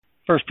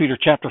First Peter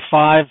chapter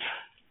 5.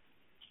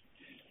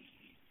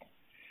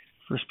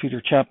 1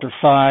 Peter chapter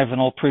 5, an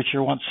old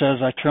preacher once says,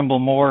 I tremble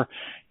more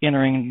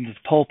entering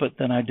the pulpit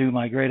than I do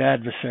my great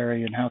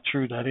adversary, and how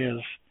true that is.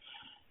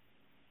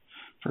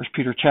 1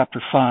 Peter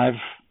chapter 5,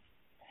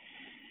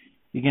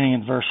 beginning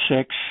in verse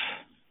 6.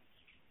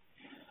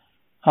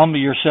 Humble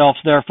yourselves,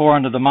 therefore,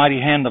 under the mighty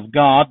hand of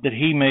God, that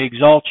he may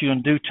exalt you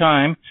in due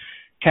time,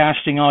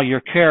 casting all your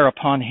care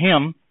upon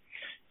him,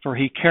 for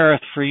he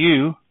careth for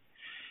you.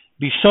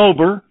 Be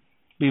sober,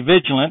 be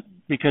vigilant,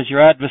 because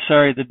your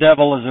adversary the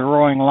devil as a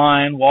roaring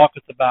lion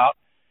walketh about,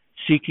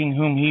 seeking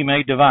whom he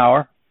may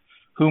devour,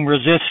 whom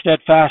resist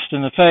steadfast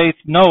in the faith,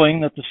 knowing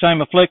that the same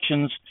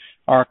afflictions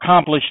are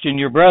accomplished in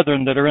your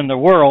brethren that are in the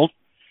world,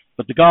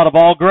 but the God of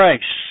all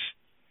grace,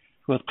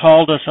 who hath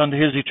called us unto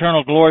his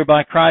eternal glory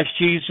by Christ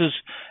Jesus,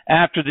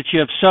 after that ye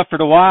have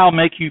suffered a while,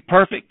 make you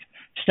perfect,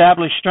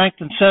 establish, strength,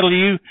 and settle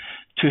you.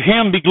 To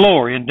him be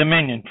glory and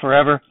dominion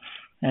forever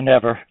and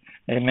ever.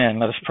 Amen.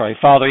 Let us pray.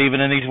 Father,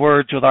 even in these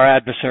words with our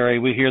adversary,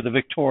 we hear the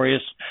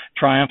victorious,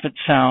 triumphant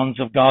sounds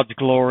of God's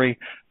glory,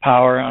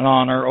 power, and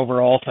honor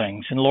over all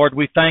things. And Lord,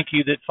 we thank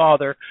you that,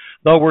 Father,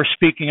 though we're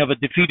speaking of a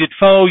defeated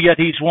foe, yet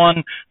he's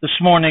one this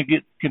morning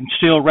that can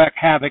still wreak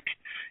havoc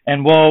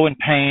and woe and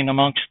pain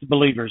amongst the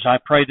believers. I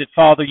pray that,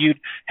 Father, you'd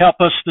help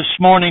us this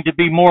morning to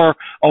be more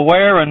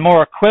aware and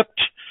more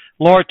equipped,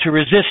 Lord, to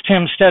resist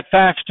him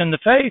steadfast in the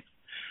faith.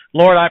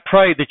 Lord, I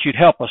pray that you'd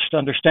help us to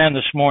understand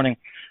this morning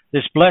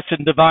this blessed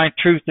and divine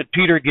truth that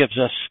Peter gives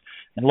us.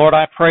 And Lord,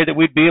 I pray that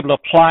we'd be able to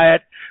apply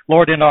it,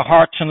 Lord, in our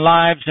hearts and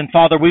lives. And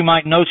Father, we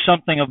might know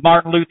something of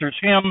Martin Luther's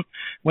hymn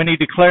when he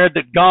declared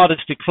that God has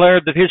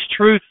declared that his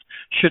truth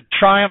should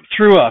triumph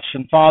through us.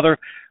 And Father,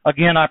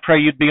 again, I pray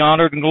you'd be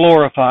honored and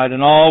glorified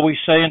in all we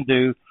say and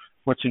do.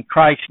 For it's in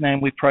Christ's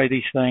name we pray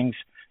these things.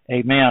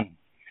 Amen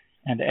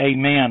and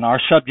amen. Our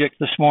subject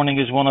this morning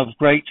is one of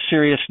great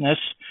seriousness,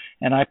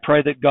 and I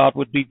pray that God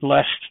would be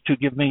blessed to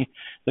give me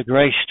the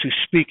grace to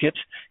speak it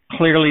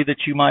clearly,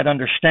 that you might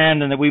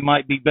understand and that we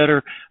might be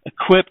better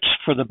equipped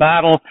for the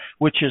battle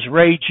which is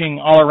raging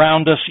all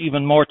around us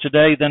even more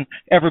today than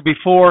ever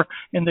before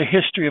in the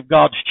history of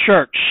God's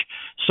church.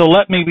 So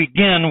let me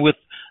begin with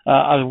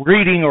a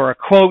reading or a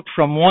quote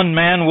from one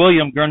man,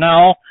 William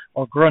Gurnall,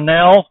 or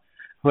Grinnell,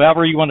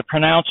 whoever you want to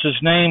pronounce his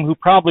name, who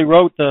probably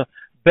wrote the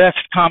best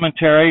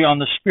commentary on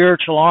the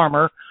spiritual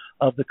armor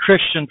of the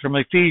Christian from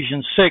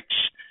Ephesians 6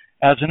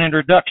 as an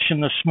introduction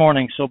this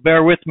morning. So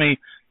bear with me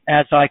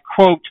as I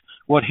quote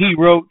what he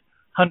wrote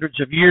hundreds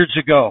of years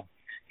ago.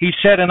 He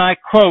said, and I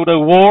quote, a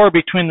war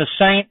between the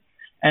saint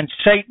and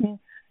Satan,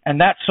 and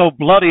that so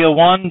bloody a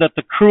one that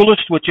the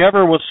cruelest which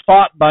ever was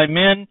fought by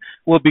men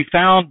will be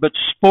found but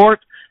sport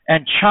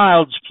and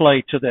child's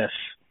play to this.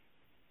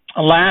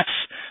 Alas,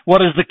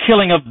 what is the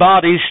killing of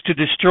bodies to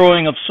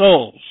destroying of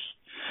souls?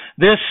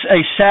 This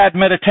a sad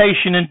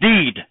meditation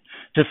indeed,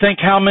 to think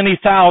how many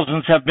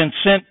thousands have been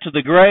sent to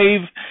the grave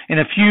in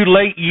a few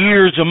late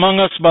years among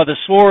us by the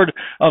sword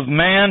of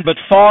man, but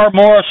far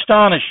more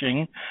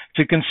astonishing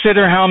to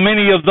consider how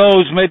many of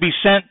those may be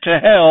sent to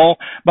hell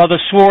by the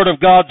sword of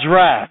God's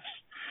wrath.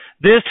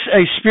 This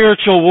a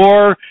spiritual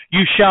war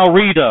you shall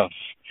read of,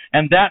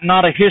 and that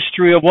not a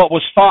history of what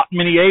was fought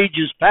many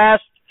ages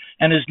past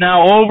and is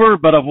now over,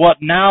 but of what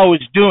now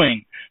is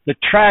doing. The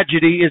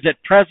tragedy is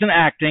at present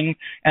acting,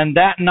 and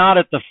that not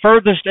at the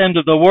furthest end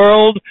of the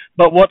world,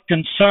 but what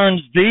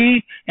concerns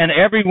thee and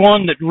every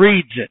one that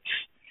reads it.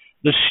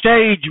 The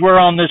stage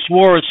whereon this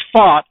war is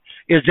fought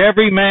is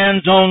every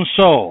man's own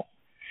soul.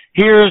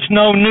 Here is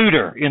no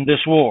neuter in this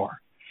war.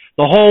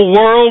 The whole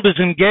world is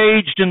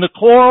engaged in the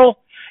quarrel,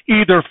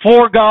 either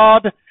for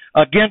God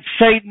against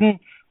Satan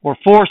or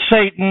for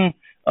Satan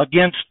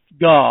against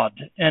God.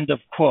 End of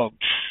quote.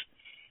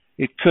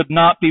 It could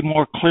not be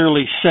more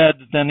clearly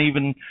said than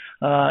even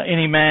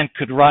any man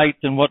could write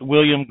than what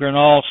William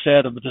Gurnall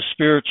said of the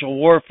spiritual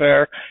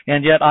warfare.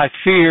 And yet I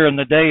fear in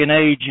the day and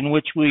age in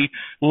which we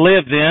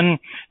live in,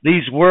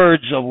 these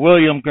words of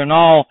William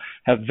Gurnall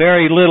have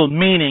very little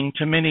meaning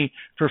to many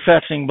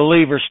professing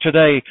believers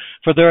today.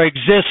 For there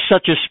exists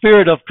such a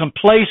spirit of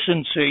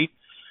complacency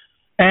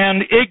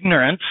and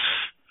ignorance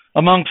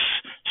amongst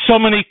so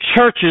many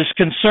churches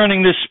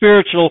concerning this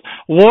spiritual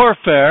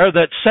warfare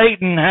that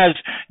Satan has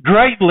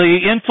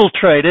greatly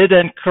infiltrated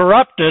and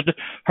corrupted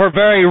her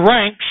very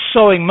ranks,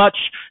 sowing much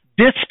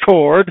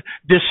discord,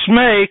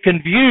 dismay,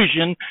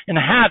 confusion, and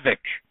havoc.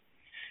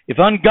 If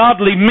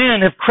ungodly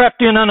men have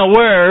crept in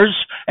unawares,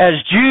 as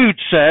Jude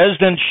says,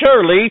 then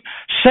surely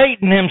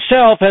Satan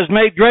himself has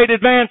made great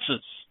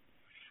advances.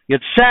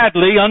 Yet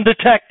sadly,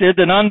 undetected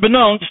and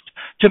unbeknownst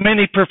to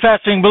many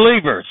professing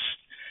believers.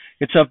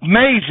 It's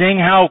amazing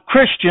how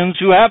Christians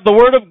who have the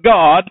Word of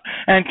God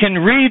and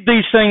can read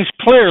these things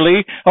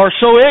clearly are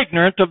so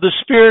ignorant of the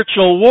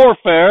spiritual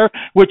warfare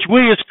which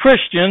we as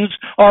Christians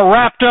are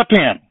wrapped up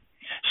in.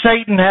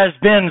 Satan has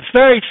been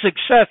very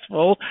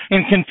successful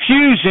in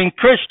confusing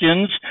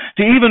Christians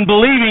to even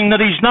believing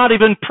that he's not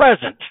even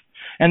present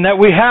and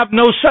that we have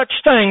no such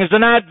thing as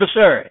an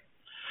adversary.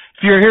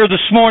 If you're here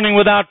this morning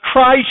without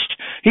Christ,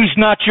 he's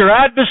not your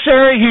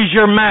adversary, he's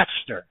your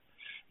master.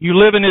 You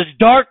live in his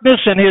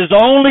darkness, and his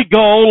only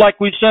goal,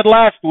 like we said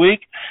last week,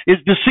 is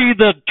to see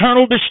the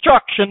eternal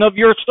destruction of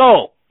your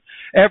soul.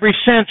 Ever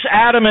since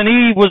Adam and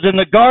Eve was in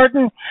the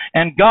garden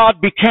and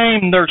God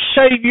became their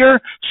Savior,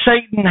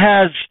 Satan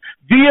has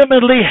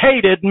vehemently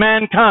hated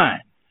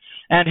mankind.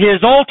 And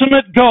his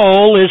ultimate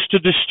goal is to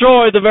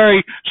destroy the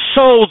very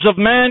souls of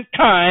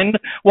mankind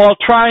while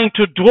trying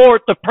to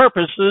thwart the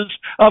purposes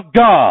of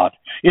God.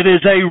 It is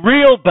a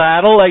real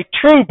battle, a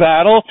true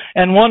battle,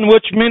 and one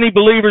which many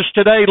believers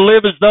today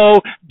live as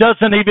though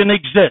doesn't even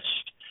exist.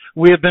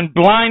 We have been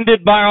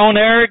blinded by our own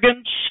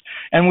arrogance,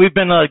 and we've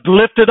been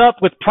lifted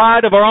up with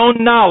pride of our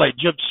own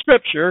knowledge of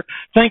Scripture,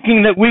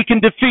 thinking that we can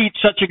defeat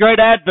such a great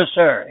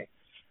adversary.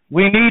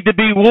 We need to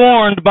be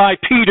warned by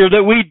Peter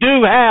that we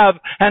do have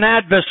an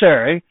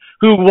adversary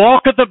who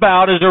walketh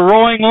about as a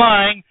roaring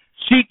lion,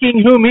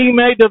 seeking whom he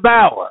may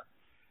devour.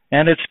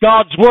 And it's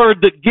God's Word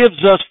that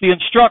gives us the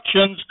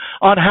instructions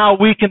on how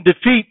we can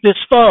defeat this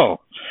foe.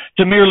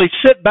 To merely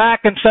sit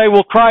back and say,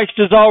 well, Christ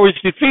has always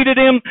defeated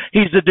him,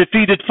 he's a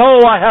defeated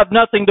foe, I have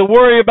nothing to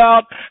worry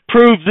about,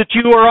 proves that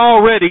you are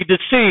already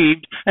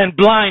deceived and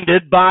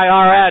blinded by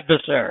our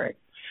adversary.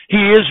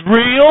 He is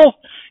real,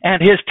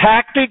 and his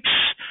tactics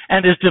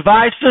and his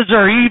devices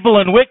are evil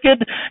and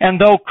wicked, and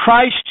though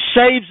Christ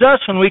saves us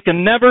and we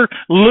can never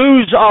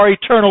lose our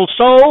eternal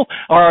soul,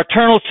 our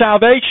eternal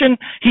salvation,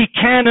 he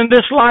can in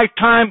this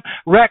lifetime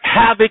wreak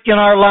havoc in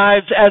our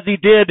lives as he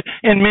did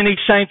in many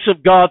saints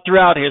of God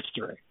throughout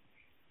history.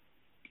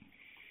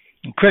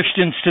 And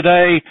Christians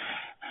today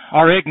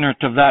are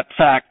ignorant of that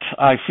fact,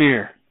 I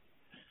fear.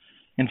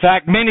 In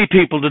fact, many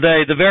people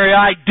today, the very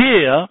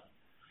idea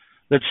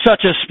that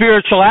such a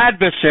spiritual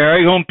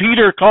adversary, whom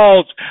Peter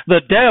calls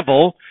the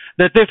devil,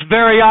 that this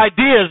very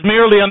idea is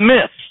merely a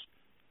myth,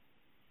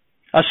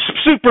 a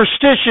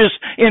superstitious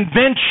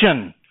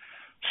invention,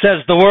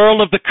 says the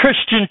world, of the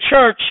Christian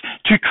church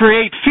to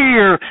create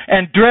fear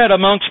and dread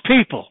amongst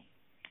people.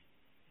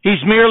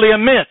 He's merely a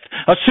myth,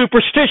 a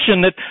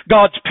superstition that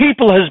God's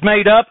people has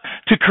made up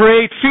to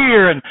create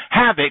fear and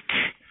havoc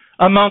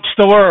amongst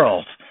the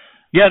world.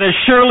 Yet as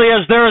surely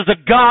as there is a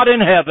God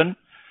in heaven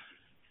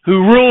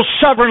who rules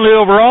sovereignly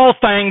over all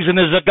things and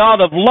is a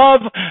God of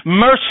love,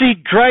 mercy,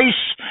 grace,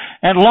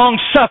 and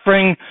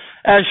long-suffering,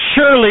 as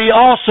surely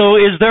also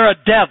is there a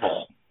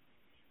devil.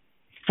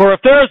 For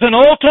if there is an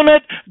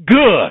ultimate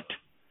good,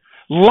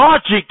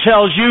 logic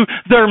tells you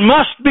there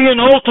must be an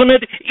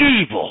ultimate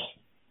evil.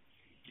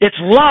 It's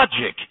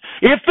logic.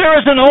 If there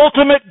is an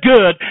ultimate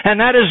good, and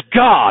that is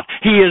God,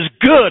 he is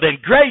good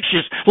and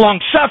gracious,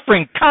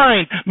 long-suffering,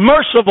 kind,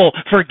 merciful,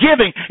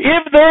 forgiving.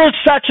 If there is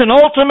such an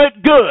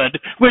ultimate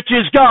good, which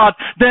is God,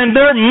 then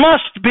there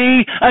must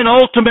be an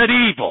ultimate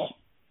evil.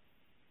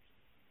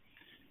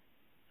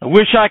 I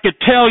wish I could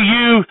tell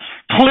you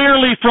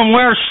clearly from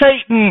where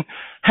Satan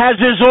has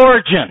his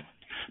origin,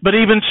 but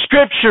even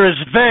Scripture is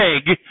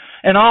vague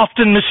and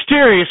often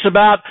mysterious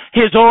about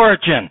his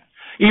origin.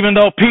 Even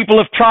though people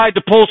have tried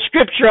to pull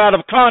Scripture out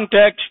of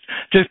context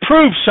to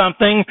prove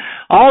something,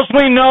 all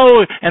we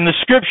know, and the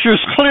Scripture is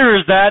clear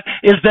as that,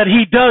 is that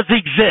he does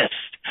exist.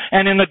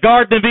 And in the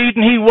Garden of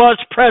Eden, he was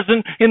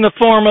present in the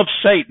form of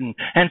Satan.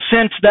 And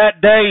since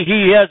that day,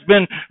 he has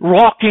been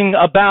walking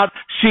about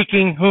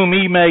seeking whom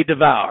he may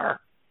devour.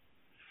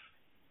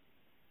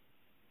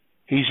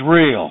 He's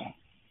real.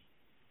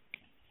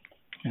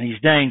 And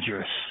he's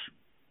dangerous.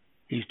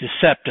 He's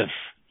deceptive.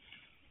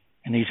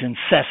 And he's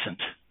incessant.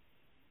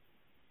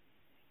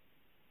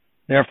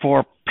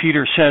 Therefore,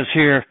 Peter says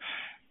here,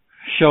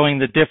 showing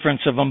the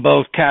difference of them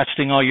both,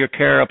 casting all your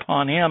care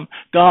upon him,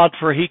 God,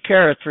 for he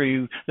careth for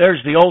you.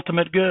 There's the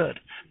ultimate good.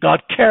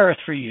 God careth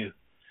for you.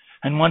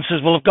 And one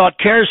says, well, if God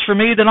cares for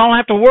me, then I don't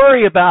have to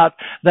worry about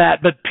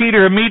that. But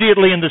Peter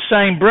immediately in the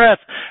same breath,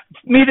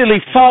 immediately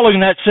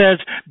following that says,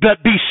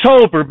 but be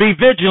sober, be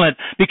vigilant,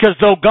 because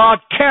though God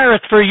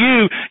careth for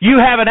you, you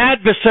have an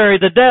adversary,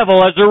 the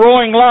devil, as a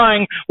roaring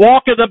lion,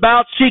 walketh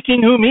about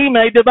seeking whom he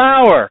may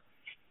devour.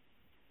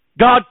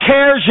 God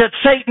cares, yet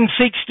Satan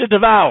seeks to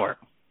devour.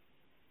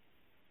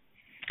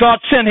 God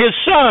sent his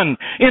Son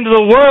into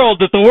the world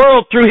that the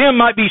world through him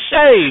might be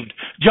saved.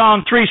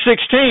 John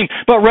 3:16.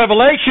 But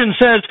Revelation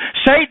says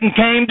Satan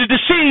came to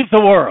deceive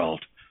the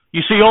world.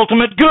 You see,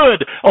 ultimate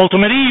good,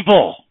 ultimate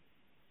evil.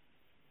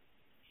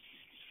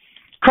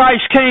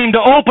 Christ came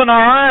to open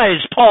our eyes,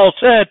 Paul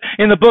said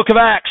in the book of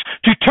Acts,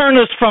 to turn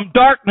us from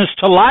darkness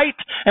to light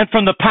and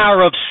from the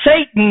power of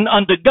Satan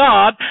unto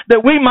God,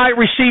 that we might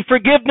receive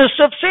forgiveness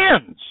of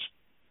sins.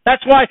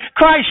 That's why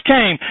Christ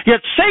came. Yet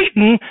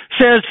Satan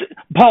says,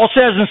 Paul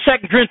says in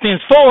 2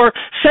 Corinthians 4,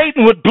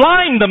 Satan would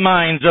blind the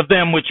minds of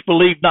them which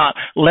believe not,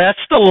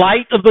 lest the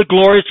light of the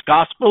glorious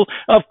gospel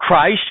of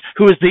Christ,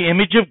 who is the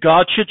image of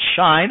God, should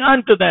shine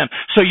unto them.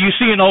 So you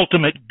see an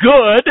ultimate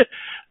good.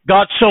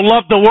 God so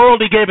loved the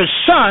world, he gave his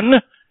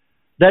Son,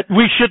 that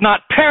we should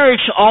not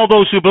perish, all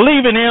those who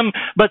believe in him,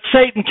 but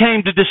Satan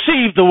came to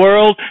deceive the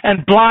world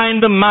and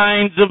blind the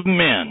minds of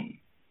men.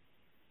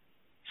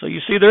 So you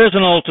see, there is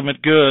an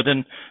ultimate good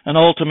and an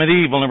ultimate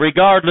evil. And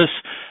regardless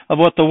of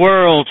what the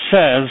world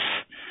says,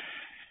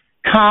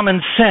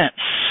 common sense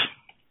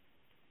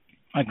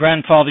My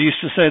grandfather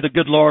used to say the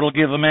good Lord will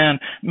give a man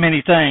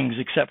many things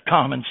except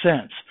common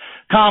sense.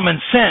 Common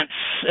sense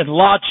and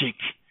logic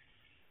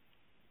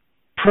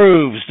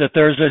proves that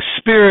there's a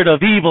spirit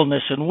of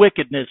evilness and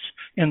wickedness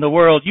in the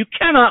world. You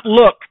cannot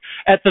look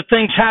at the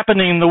things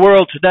happening in the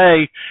world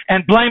today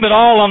and blame it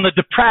all on the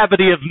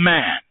depravity of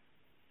man.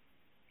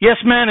 Yes,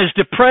 man is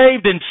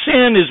depraved and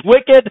sin is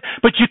wicked,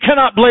 but you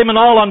cannot blame it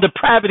all on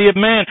depravity of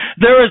man.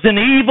 There is an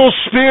evil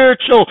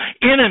spiritual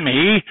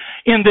enemy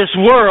in this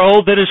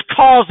world that is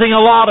causing a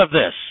lot of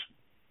this.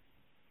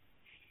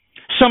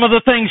 Some of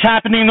the things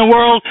happening in the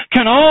world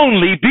can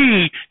only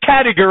be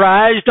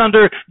categorized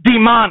under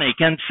demonic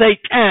and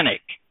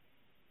satanic.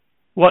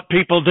 What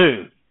people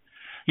do.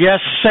 Yes,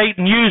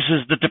 Satan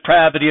uses the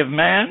depravity of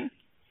man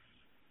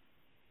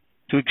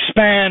to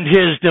expand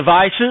his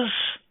devices,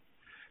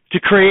 to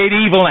create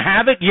evil and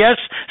havoc. Yes,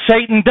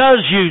 Satan does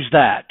use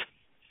that.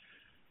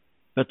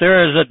 But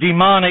there is a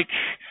demonic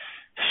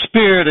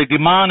spirit, a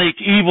demonic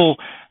evil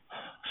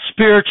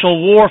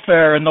spiritual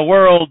warfare in the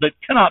world that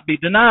cannot be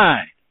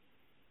denied.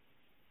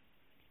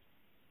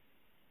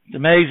 It's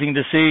amazing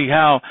to see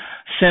how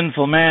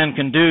sinful man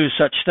can do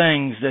such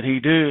things that he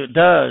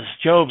does.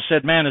 Job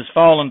said man has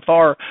fallen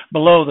far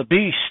below the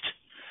beast.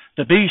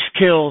 The beast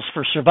kills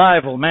for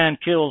survival. Man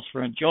kills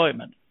for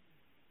enjoyment.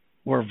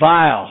 We're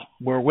vile.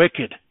 We're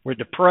wicked. We're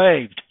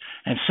depraved.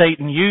 And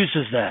Satan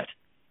uses that.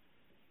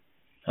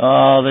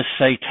 Oh, this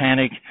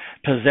satanic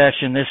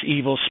possession, this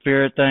evil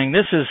spirit thing,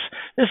 this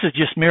is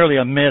just merely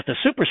a myth, a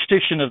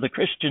superstition of the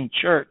Christian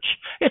church.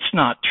 It's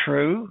not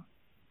true.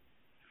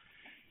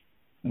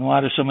 And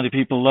why do so many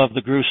people love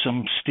the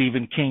gruesome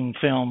Stephen King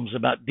films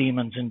about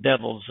demons and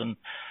devils? And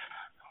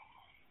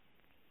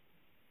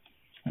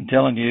I'm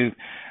telling you,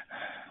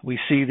 we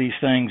see these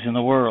things in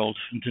the world,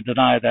 and to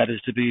deny that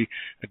is to be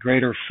a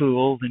greater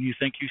fool than you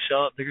think you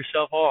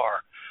yourself are,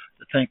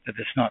 to think that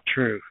it's not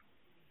true.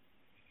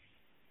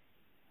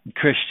 And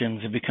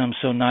Christians have become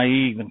so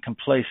naive and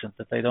complacent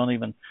that they don't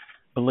even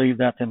believe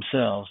that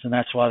themselves, and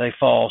that's why they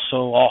fall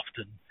so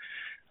often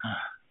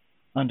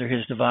under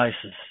his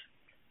devices.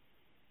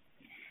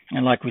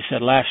 And like we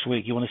said last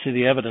week, you want to see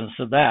the evidence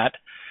of that,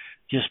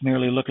 just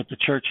merely look at the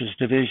church's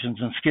divisions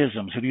and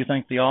schisms. Who do you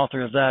think the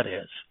author of that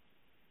is?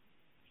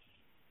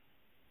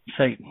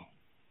 Satan.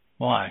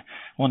 Why?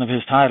 One of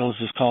his titles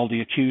is called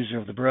the accuser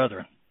of the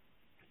brethren.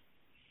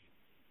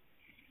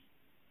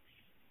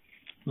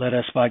 Let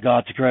us, by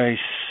God's grace,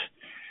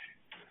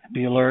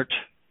 be alert,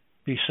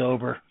 be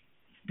sober,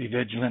 be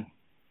vigilant.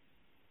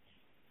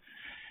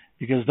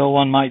 Because though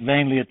one might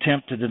vainly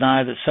attempt to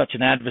deny that such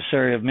an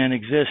adversary of men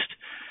exists,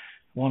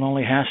 one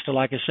only has to,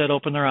 like I said,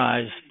 open their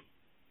eyes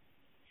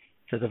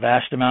to the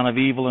vast amount of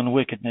evil and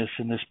wickedness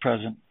in this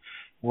present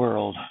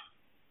world.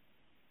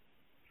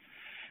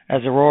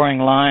 As a roaring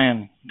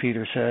lion,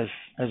 Peter says,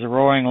 as a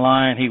roaring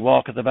lion he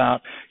walketh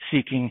about,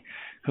 seeking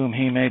whom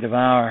he may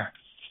devour.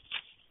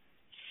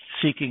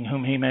 Seeking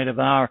whom he may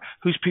devour.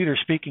 Who's Peter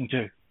speaking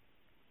to?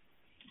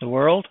 The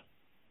world?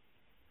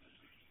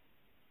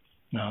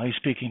 No, he's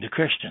speaking to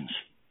Christians.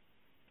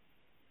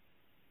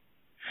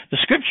 The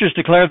scriptures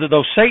declare that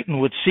though Satan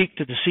would seek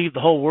to deceive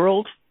the whole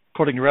world,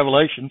 according to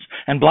Revelations,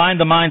 and blind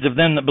the minds of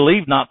them that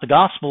believe not the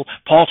gospel,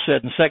 Paul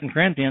said in 2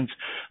 Corinthians,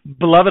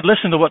 beloved,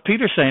 listen to what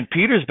Peter's saying.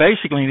 Peter's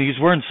basically, in these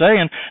words,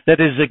 saying that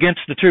it is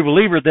against the true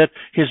believer that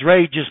his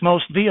rage is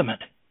most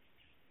vehement.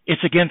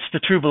 It's against the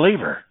true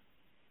believer,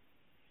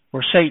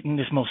 where Satan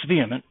is most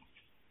vehement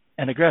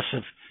and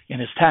aggressive in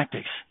his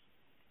tactics.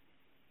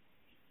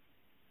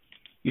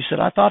 You said,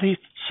 I thought he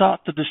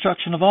sought the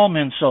destruction of all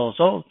men's souls.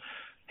 Oh,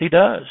 he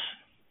does.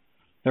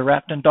 They're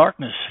wrapped in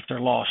darkness if they're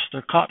lost.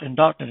 They're caught in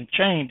darkness and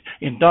chained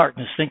in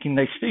darkness, thinking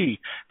they see,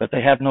 but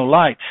they have no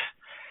light.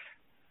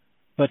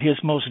 But his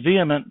most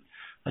vehement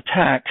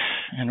attacks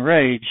and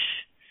rage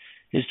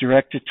is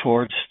directed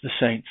towards the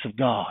saints of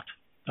God,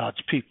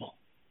 God's people.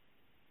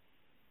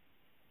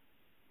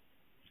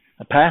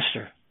 A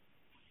pastor,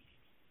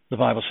 the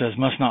Bible says,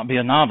 must not be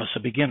a novice, a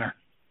beginner,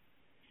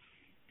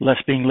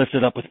 lest being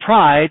lifted up with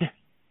pride,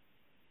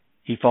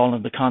 he fall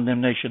into the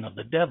condemnation of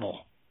the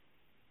devil.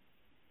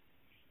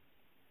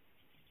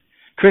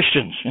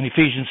 Christians in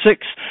Ephesians 6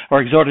 are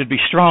exhorted to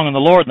be strong in the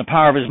Lord and the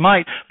power of his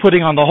might,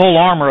 putting on the whole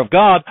armor of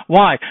God.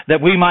 Why?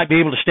 That we might be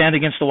able to stand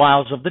against the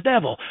wiles of the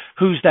devil.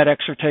 Who's that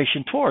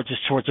exhortation towards?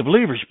 It's towards the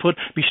believers.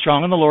 Be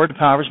strong in the Lord and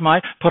the power of his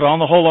might, put on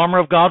the whole armor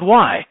of God.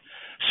 Why?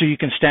 So you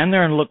can stand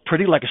there and look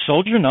pretty like a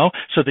soldier? No,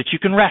 so that you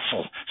can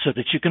wrestle, so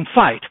that you can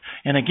fight.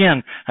 And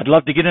again, I'd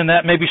love to get into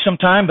that maybe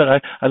sometime, but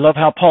I love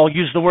how Paul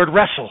used the word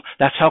wrestle.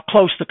 That's how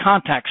close the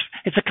contact.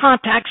 It's a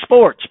contact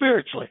sport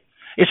spiritually.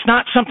 It's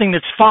not something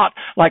that's fought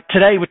like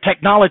today with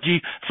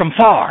technology from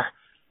far.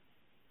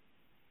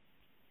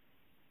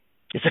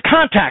 It's a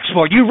contact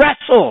sport. You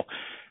wrestle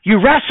You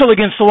wrestle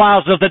against the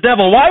wiles of the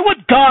devil. Why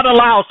would God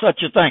allow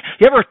such a thing?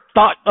 You ever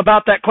thought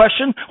about that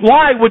question?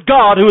 Why would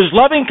God, who is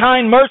loving,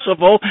 kind,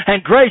 merciful,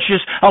 and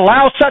gracious,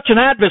 allow such an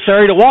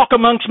adversary to walk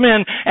amongst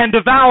men and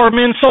devour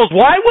men's souls?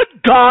 Why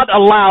would God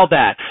allow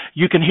that?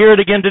 You can hear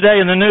it again today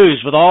in the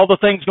news with all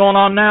the things going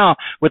on now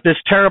with this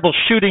terrible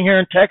shooting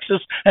here in Texas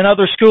and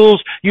other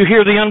schools. You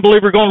hear the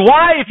unbeliever going,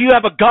 why, if you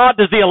have a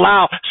God, does he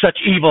allow such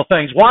evil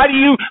things? Why do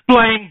you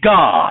blame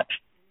God?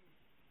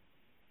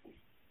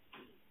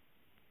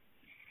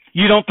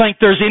 You don't think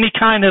there's any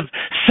kind of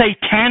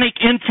satanic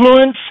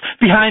influence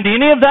behind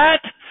any of that?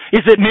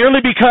 Is it merely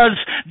because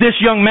this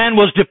young man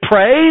was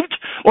depraved?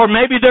 Or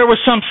maybe there was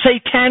some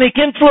satanic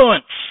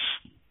influence?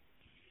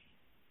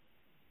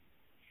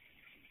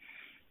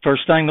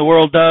 First thing the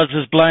world does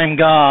is blame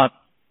God.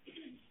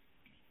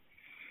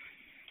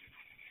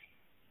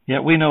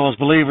 Yet we know as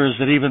believers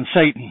that even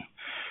Satan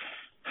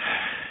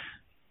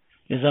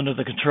is under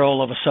the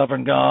control of a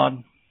sovereign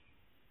God.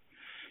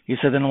 He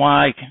said, then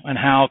why and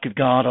how could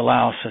God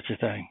allow such a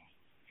thing?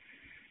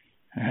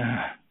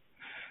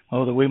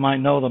 Oh, that we might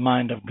know the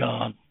mind of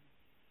God.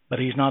 But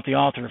he's not the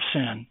author of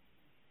sin.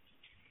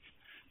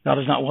 God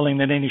is not willing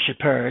that any should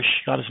perish.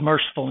 God is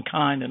merciful and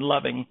kind and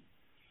loving.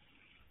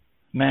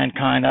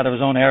 Mankind, out of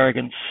his own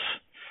arrogance,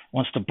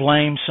 wants to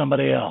blame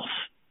somebody else.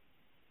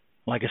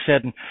 Like I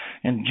said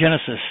in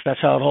Genesis,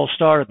 that's how it all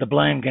started, the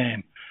blame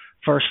game.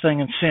 First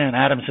thing in sin,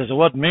 Adam says, it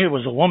wasn't me, it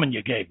was the woman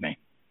you gave me.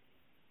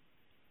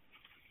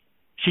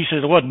 She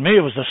says, it wasn't me,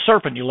 it was the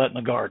serpent you let in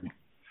the garden.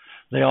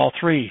 They all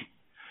three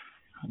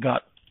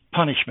got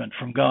punishment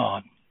from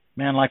God.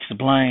 Man likes to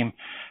blame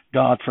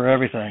God for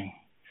everything.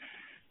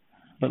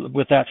 But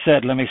with that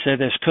said, let me say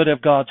this. Could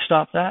have God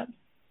stopped that?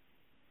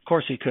 Of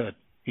course he could.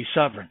 He's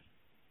sovereign.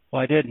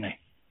 Why didn't he?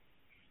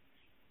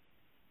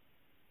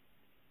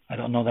 I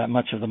don't know that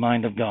much of the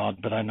mind of God,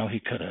 but I know he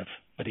could have,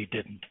 but he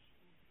didn't.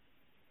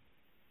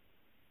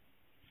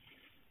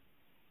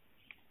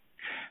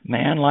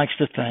 Man likes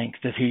to think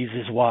that he's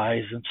as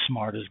wise and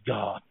smart as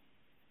God.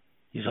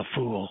 He's a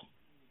fool.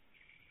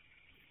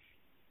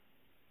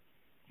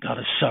 God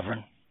is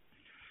sovereign.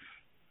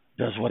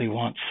 Does what he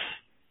wants.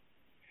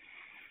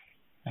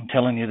 I'm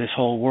telling you, this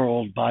whole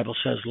world, Bible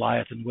says,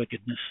 lieth in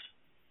wickedness.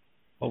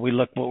 What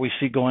we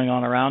see going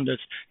on around us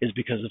is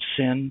because of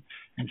sin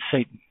and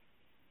Satan.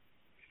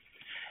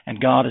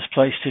 And God has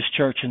placed his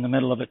church in the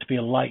middle of it to be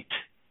a light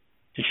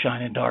to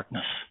shine in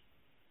darkness.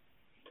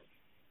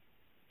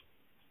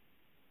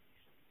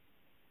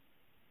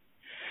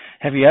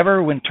 Have you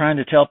ever, when trying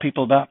to tell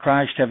people about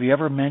Christ, have you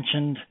ever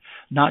mentioned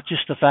not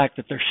just the fact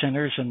that they're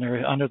sinners and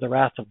they're under the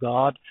wrath of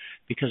God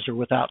because they're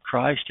without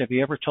Christ? Have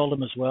you ever told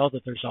them as well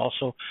that there's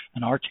also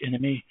an arch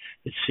enemy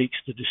that seeks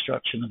the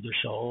destruction of their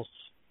souls?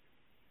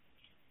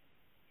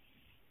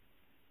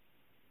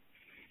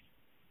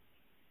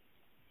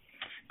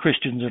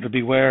 Christians are to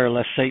beware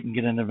lest Satan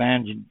get an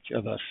advantage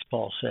of us,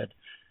 Paul said,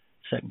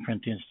 2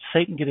 Corinthians.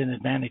 Satan get an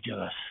advantage of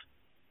us.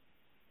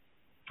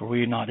 For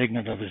we are not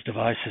ignorant of his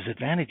devices,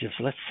 advantages.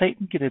 Let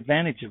Satan get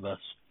advantage of us.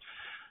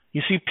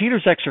 You see,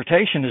 Peter's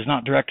exhortation is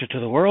not directed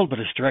to the world, but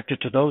it's directed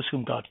to those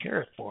whom God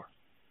careth for.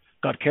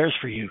 God cares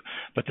for you,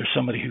 but there's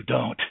somebody who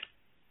don't.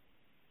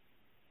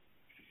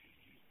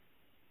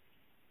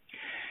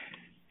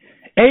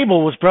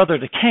 Abel was brother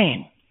to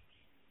Cain,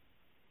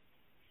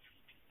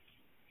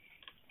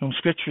 whom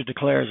Scripture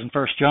declares in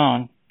 1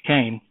 John,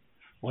 Cain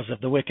was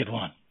of the wicked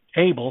one.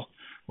 Abel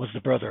was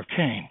the brother of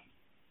Cain.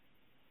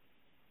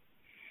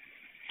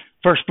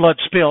 First blood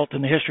spilt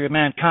in the history of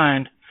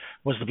mankind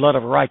was the blood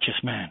of a righteous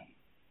man.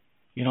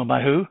 You know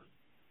by who?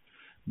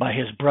 By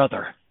his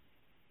brother.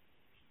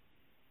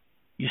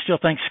 You still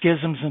think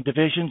schisms and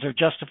divisions are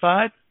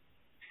justified?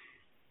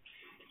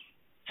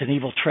 It's an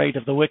evil trait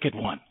of the wicked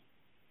one.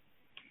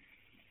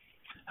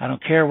 I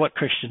don't care what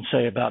Christians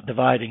say about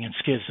dividing and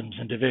schisms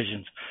and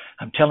divisions.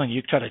 I'm telling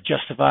you, try to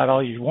justify it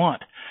all you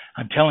want.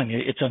 I'm telling you,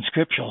 it's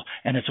unscriptural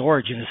and its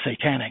origin is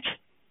satanic.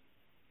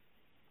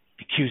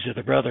 Accuse of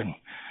the brethren.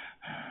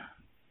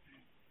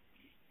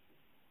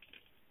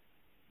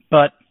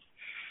 But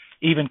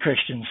even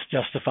Christians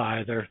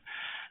justify their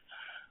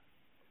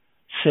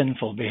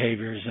sinful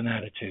behaviors and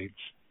attitudes.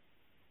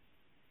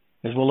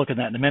 As we'll look at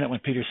that in a minute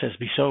when Peter says,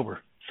 be sober.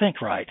 Think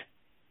right.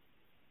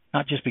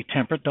 Not just be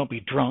temperate. Don't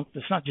be drunk.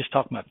 It's not just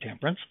talking about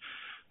temperance.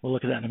 We'll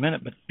look at that in a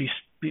minute, but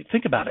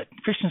think about it.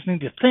 Christians need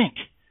to think.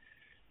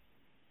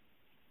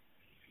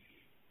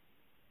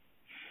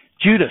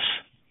 Judas,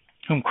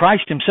 whom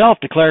Christ himself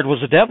declared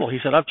was a devil. He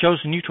said, I've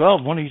chosen you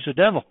 12, one of you's a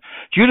devil.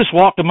 Judas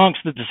walked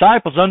amongst the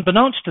disciples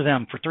unbeknownst to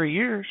them for 3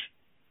 years.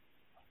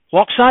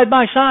 Walked side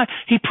by side.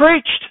 He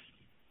preached.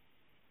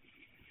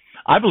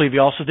 I believe he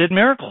also did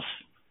miracles.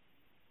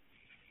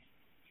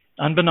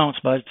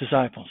 Unbeknownst by his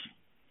disciples.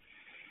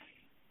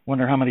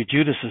 Wonder how many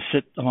Judases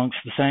sit amongst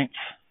the saints.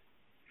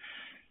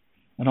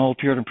 An old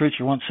Puritan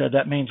preacher once said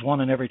that means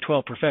 1 in every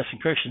 12 professing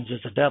Christians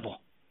is a devil.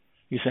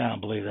 You say, I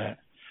don't believe that.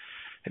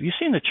 Have you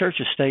seen the church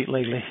estate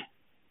lately?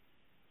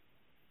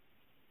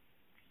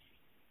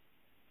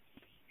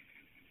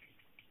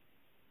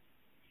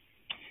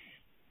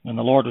 When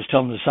the Lord was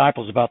telling the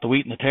disciples about the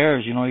wheat and the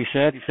tares, you know what he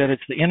said? He said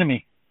it's the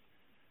enemy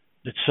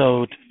that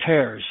sowed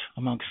tares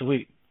amongst the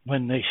wheat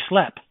when they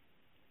slept.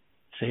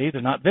 See,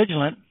 they're not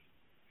vigilant.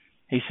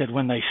 He said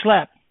when they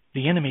slept,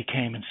 the enemy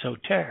came and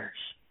sowed tares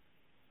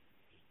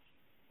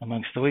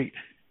amongst the wheat.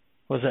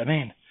 What does that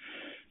mean?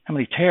 How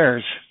many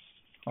tares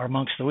are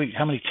amongst the wheat?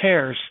 How many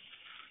tares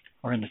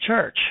are in the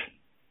church?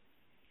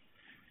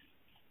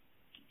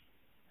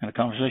 I had a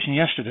conversation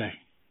yesterday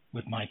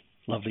with my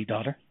lovely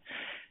daughter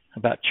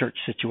about church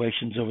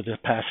situations over the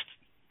past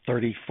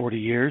 30, 40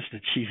 years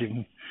that she's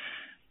even,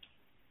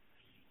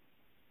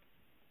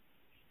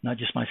 not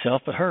just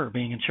myself, but her,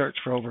 being in church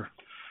for over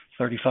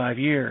 35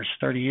 years,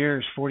 30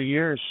 years, 40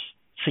 years,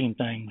 seen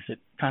things that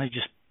kind of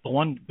just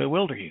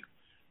bewilder you.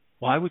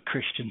 Why would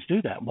Christians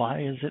do that?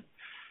 Why is it?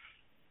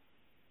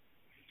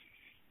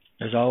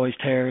 There's always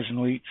tares and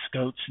wheats,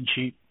 goats and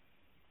sheep.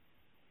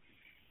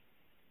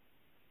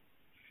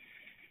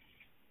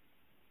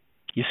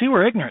 You see,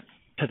 we're ignorant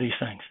to these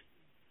things.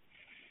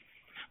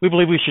 We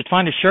believe we should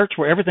find a church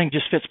where everything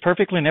just fits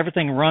perfectly and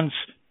everything runs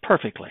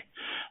perfectly.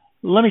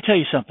 Let me tell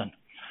you something.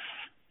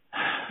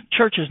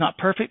 Church is not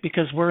perfect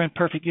because we're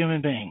imperfect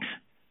human beings.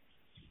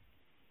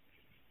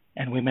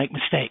 And we make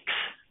mistakes.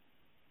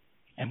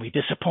 And we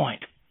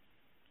disappoint.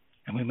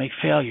 And we make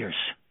failures.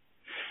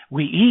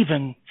 We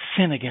even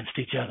sin against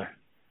each other.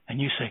 And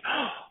you say,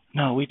 oh,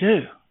 no, we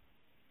do.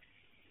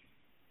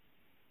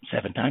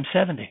 7 times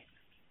 70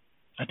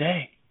 a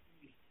day.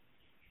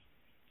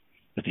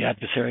 But the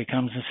adversary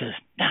comes and says,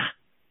 nah,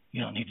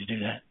 you don't need to do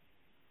that.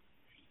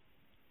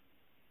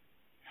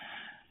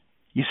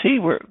 You see,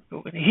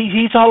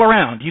 he's all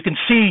around. You can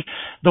see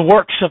the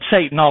works of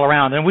Satan all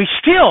around, and we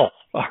still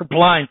are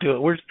blind to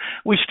it.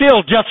 We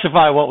still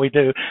justify what we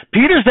do.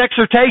 Peter's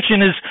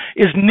exhortation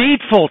is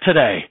needful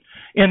today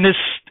in this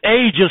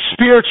age of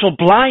spiritual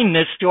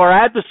blindness to our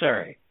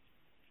adversary.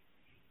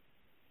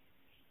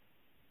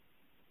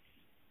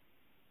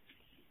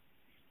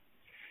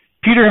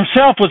 Peter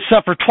himself would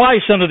suffer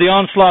twice under the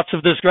onslaughts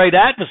of this great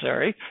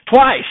adversary.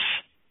 Twice.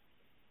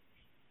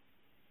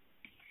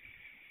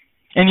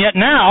 And yet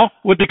now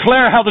would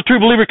declare how the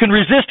true believer can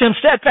resist him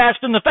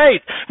steadfast in the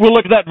faith. We'll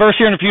look at that verse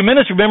here in a few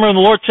minutes. Remember when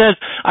the Lord says,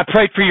 I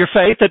prayed for your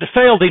faith that it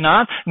failed thee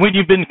not. When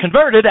you've been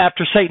converted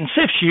after Satan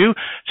sifts you,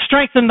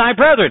 strengthen thy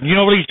brethren. You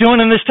know what he's doing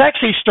in this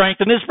text? He's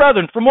strengthening his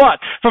brethren. From what?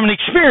 From an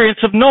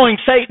experience of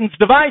knowing Satan's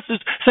devices,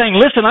 saying,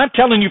 listen, I'm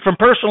telling you from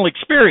personal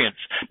experience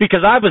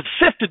because I was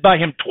sifted by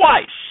him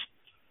twice.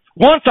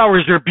 Once I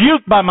was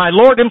rebuked by my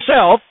Lord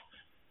himself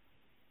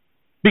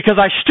because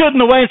I stood in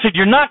the way and said,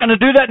 you're not going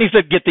to do that. And he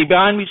said, get thee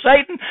behind me,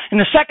 Satan. And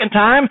the second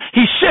time,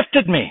 he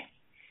sifted me,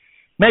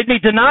 made me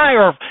deny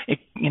or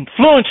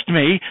influenced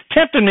me,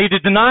 tempted me to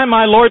deny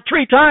my Lord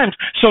 3 times.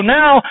 So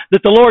now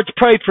that the Lord's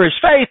prayed for his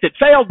faith, it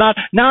failed not.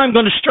 Now I'm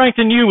going to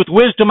strengthen you with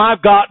wisdom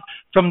I've got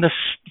from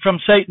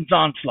Satan's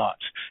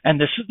onslaughts. And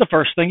this is the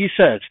first thing he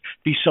says.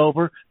 Be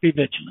sober, be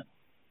vigilant.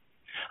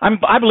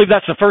 I believe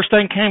that's the first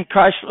thing came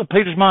to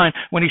Peter's mind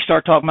when he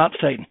started talking about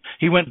Satan.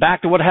 He went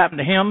back to what happened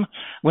to him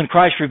when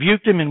Christ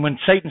rebuked him and when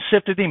Satan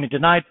sifted him and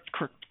denied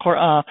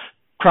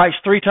Christ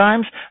 3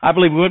 times. I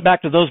believe we went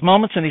back to those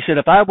moments and he said,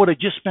 if I would have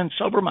just been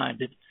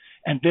sober-minded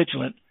and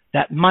vigilant,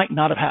 that might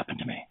not have happened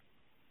to me.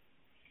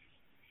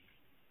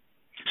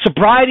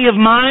 Sobriety of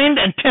mind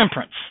and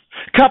temperance,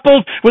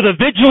 coupled with a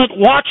vigilant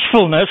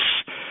watchfulness,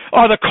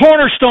 are the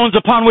cornerstones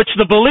upon which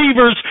the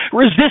believers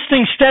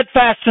resisting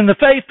steadfast in the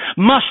faith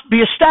must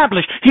be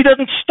established. He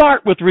doesn't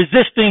start with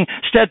resisting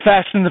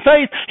steadfast in the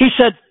faith. He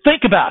said,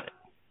 think about it.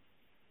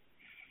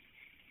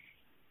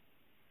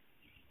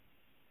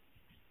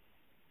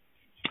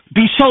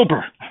 Be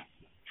sober.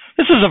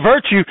 This is a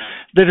virtue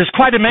that is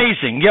quite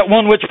amazing, yet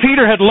one which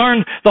Peter had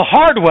learned the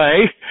hard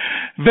way,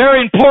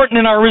 very important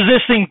in our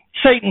resisting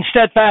Satan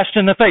steadfast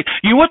in the faith.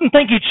 You wouldn't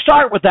think he'd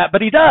start with that,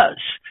 but he does.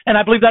 And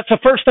I believe that's the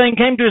first thing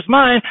came to his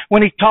mind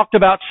when he talked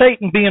about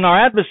Satan being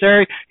our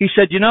adversary. He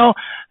said, you know,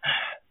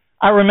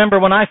 I remember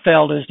when I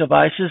fell to his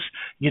devices,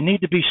 you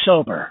need to be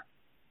sober.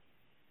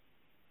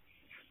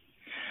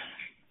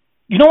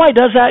 You know why he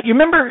does that? You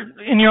remember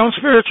in your own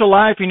spiritual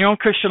life, in your own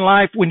Christian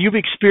life, when you've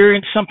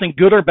experienced something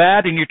good or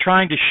bad and you're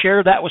trying to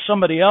share that with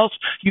somebody else,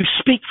 you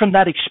speak from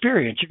that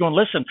experience. You're going,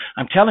 listen,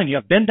 I'm telling you,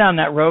 I've been down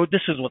that road.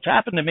 This is what's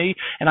happened to me.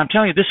 And I'm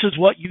telling you, this is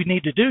what you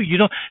need to do.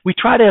 We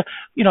try to,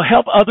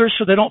 help others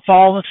so they don't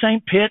fall in the same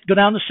pit, go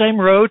down the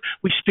same road.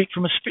 We speak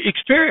from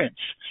experience.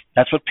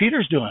 That's what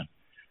Peter's doing.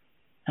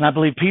 And I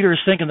believe Peter is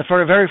thinking the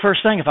very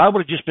first thing, if I would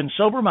have just been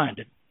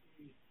sober-minded,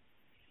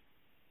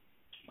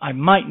 I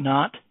might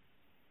not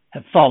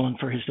have fallen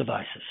for his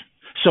devices.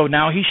 So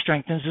now he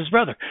strengthens his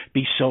brother.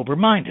 Be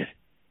sober-minded.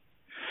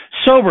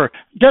 Sober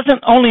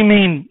doesn't only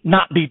mean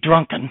not be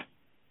drunken,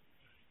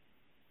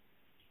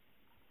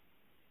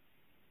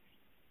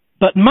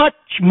 but much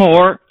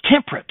more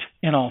temperate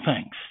in all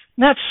things.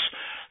 And that's,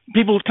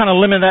 people kind of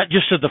limit that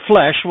just to the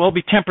flesh. Well,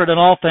 be temperate in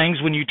all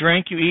things. When you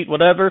drink, you eat,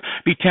 whatever.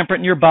 Be temperate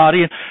in your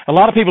body. And a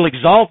lot of people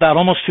exalt that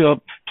almost to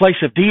place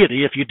of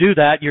deity. If you do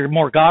that, you're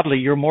more godly,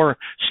 you're more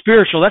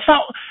spiritual. That's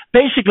not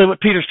basically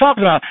what Peter's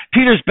talking about.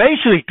 Peter's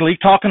basically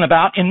talking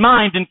about in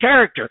mind and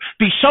character.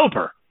 Be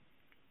sober.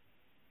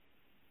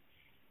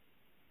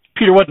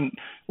 Peter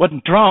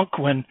wasn't drunk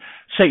when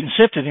Satan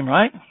sifted him,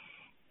 right?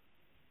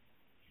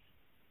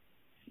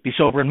 Be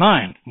sober in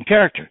mind and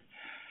character.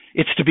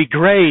 It's to be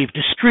grave,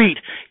 discreet,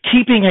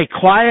 keeping a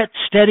quiet,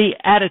 steady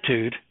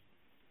attitude,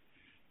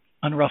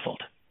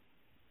 unruffled.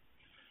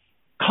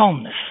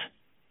 Calmness.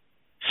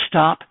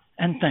 Stop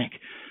and think.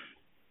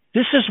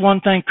 This is one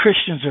thing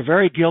Christians are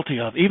very guilty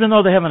of. Even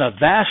though they have a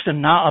vast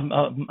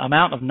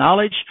amount of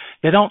knowledge,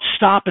 they don't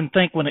stop and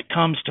think when it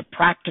comes to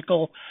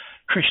practical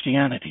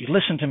Christianity.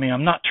 Listen to me.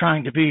 I'm not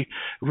trying to be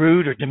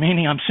rude or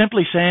demeaning. I'm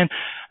simply saying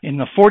in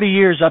the 40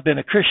 years I've been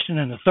a Christian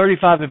and the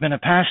 35 I've been a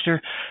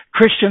pastor,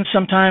 Christians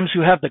sometimes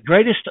who have the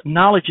greatest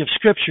knowledge of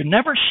Scripture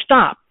never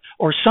stop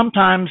or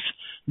sometimes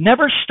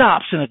never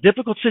stops in a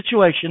difficult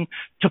situation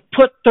to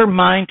put their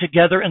mind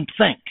together and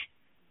think.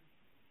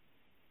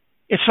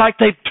 It's like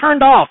they've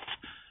turned off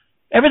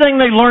everything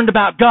they learned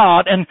about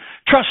God and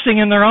trusting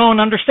in their own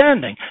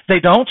understanding.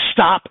 They don't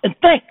stop and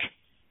think.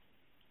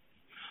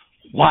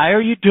 Why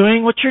are you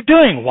doing what you're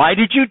doing? Why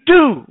did you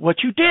do what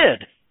you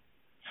did?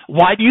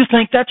 Why do you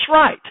think that's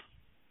right?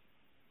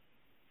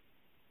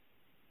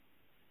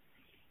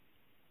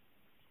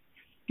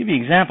 I'll give you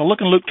an example.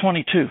 Look in Luke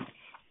 22.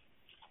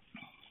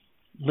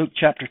 Luke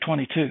chapter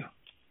 22.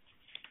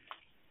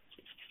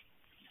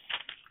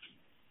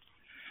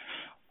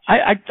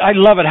 I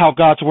love it how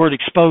God's Word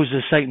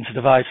exposes Satan's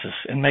devices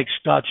and makes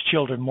God's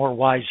children more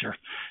wiser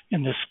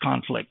in this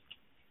conflict.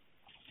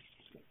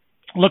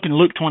 Look in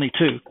Luke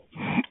 22.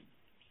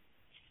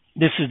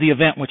 This is the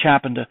event which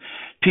happened to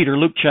Peter,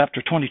 Luke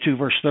chapter 22,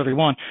 verse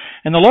 31.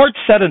 And the Lord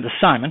said unto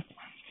Simon,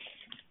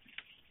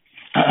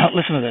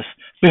 listen to this,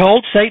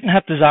 behold, Satan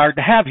hath desired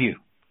to have you,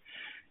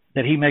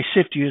 that he may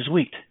sift you as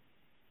wheat.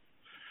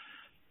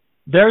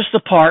 There's the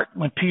part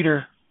when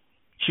Peter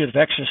should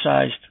have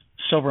exercised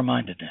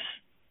sober-mindedness.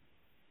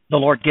 The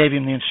Lord gave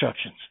him the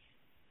instructions.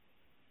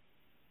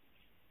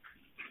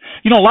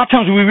 You know, a lot of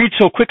times when we read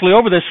so quickly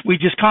over this, we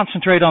just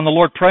concentrate on the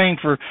Lord praying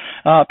for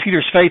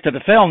Peter's faith that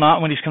it fail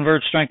not when he's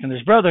converted, strengthened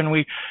his brother, and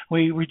we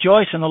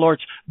rejoice in the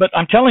Lord's. But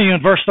I'm telling you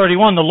in verse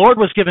 31, the Lord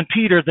was giving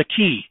Peter the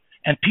key,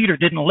 and Peter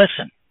didn't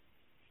listen.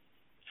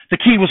 The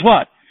key was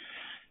what?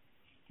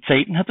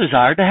 Satan hath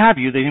desired to have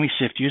you, that he may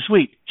sift you as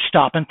wheat.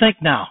 Stop and think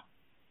now.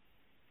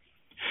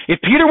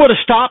 If Peter would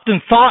have stopped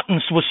and thought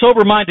and was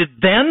sober-minded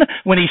then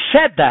when he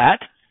said that,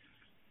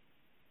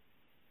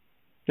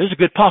 there's a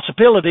good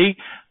possibility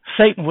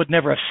Satan would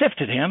never have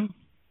sifted him.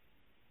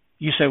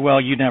 You say,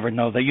 well, you never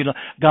know that. You know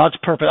God's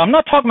purpose. I'm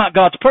not talking about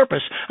God's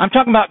purpose. I'm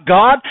talking about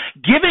God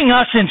giving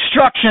us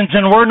instructions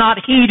and we're not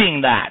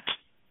heeding that.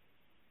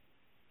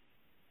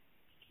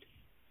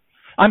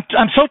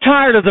 I'm so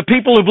tired of the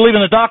people who believe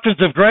in the doctrines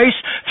of grace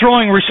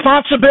throwing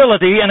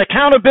responsibility and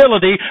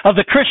accountability of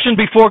the Christian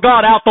before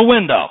God out the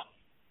window.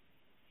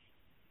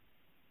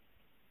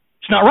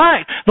 It's not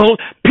right.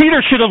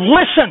 Peter should have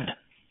listened.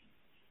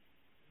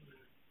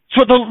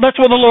 That's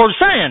what the Lord is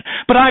saying.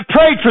 But I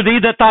prayed for thee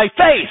that thy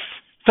faith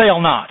fail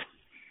not.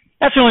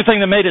 That's the only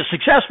thing that made it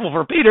successful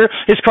for Peter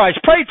is Christ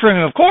prayed for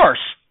him, of course.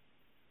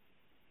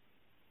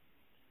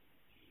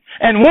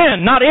 And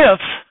when, not if,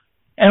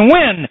 and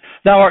when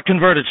thou art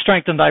converted,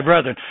 strengthen thy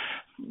brethren.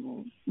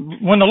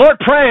 When the Lord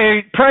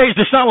prays,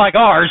 it's not like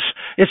ours.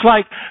 It's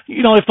like,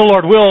 if the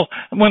Lord will,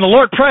 when the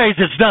Lord prays,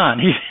 it's done.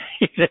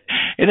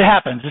 It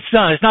happens. It's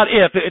done. It's not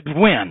if, it's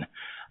when.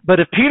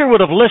 But if Peter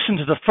would have listened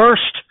to the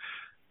first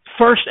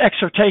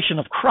exhortation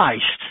of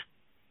Christ,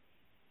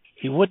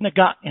 he wouldn't have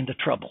got into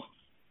trouble.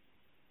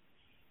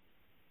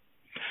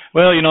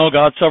 Well,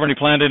 God sovereignly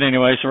planned it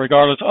anyway, so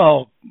regardless,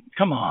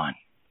 come on.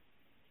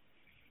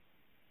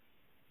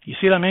 You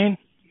see what I mean?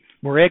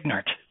 We're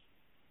ignorant.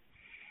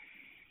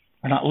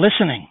 We're not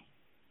listening.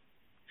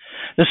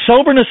 The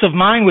soberness of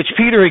mind which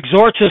Peter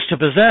exhorts us to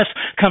possess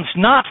comes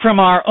not from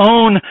our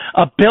own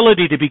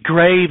ability to be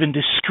grave and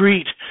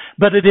discreet,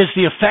 but it is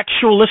the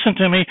effectual, listen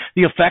to me,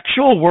 the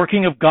effectual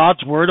working of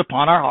God's word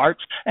upon our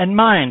hearts and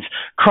minds.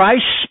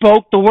 Christ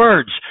spoke the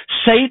words,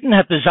 Satan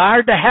hath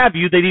desired to have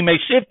you that he may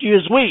sift you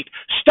as wheat.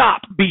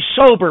 Stop. Be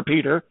sober,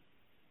 Peter.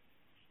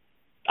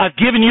 I've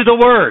given you the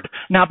word.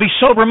 Now be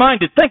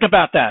sober-minded. Think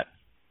about that.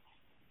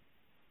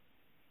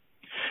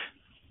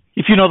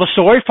 If you know the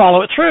story,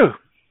 follow it through.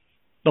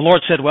 The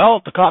Lord said,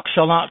 well, the cock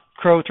shall not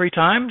crow 3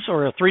 times,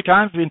 or 3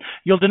 times,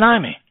 you'll deny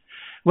me.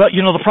 Well,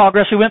 the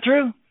progress he went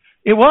through?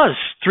 It was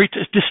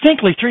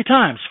distinctly 3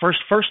 times.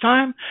 First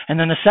time, and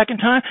then the second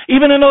time.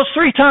 Even in those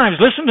 3 times,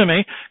 listen to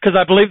me, because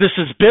I believe this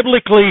is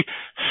biblically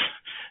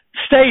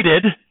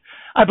stated.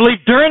 I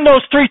believe during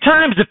those 3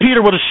 times that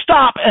Peter would have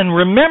stopped and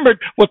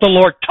remembered what the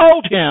Lord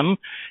told him,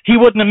 he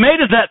wouldn't have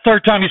made it that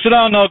 3rd time. He said,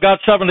 oh no, God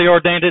sovereignly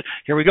ordained it.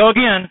 Here we go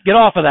again. Get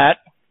off of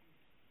that.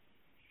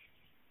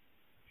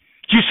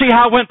 Do you see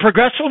how it went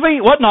progressively?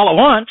 It wasn't all at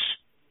once.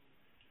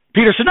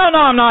 Peter said, no,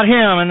 I'm not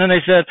him. And then they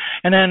said,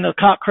 and then the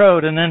cock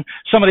crowed. And then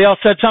somebody else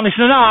said something. He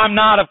said, no, I'm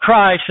not of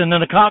Christ. And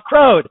then the cock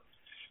crowed.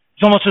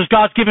 It's almost as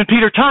God's given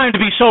Peter time to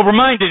be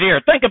sober-minded here.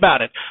 Think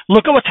about it.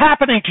 Look at what's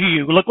happening to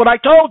you. Look what I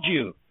told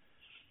you.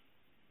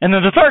 And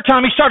then the third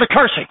time he started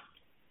cursing.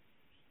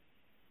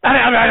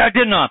 I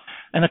did not.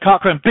 And the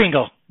cock crowed,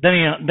 bingo. Then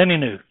he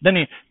knew.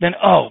 Then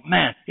oh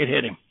man, it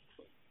hit him.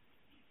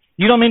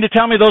 You don't mean to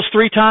tell me those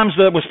 3 times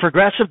that was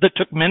progressive, that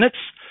took minutes,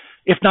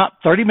 if not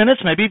 30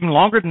 minutes, maybe even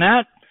longer than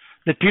that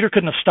Peter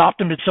couldn't have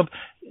stopped him?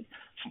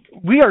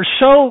 We are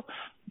so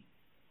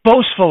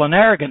boastful and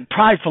arrogant,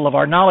 prideful of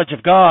our knowledge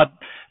of God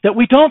that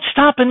we don't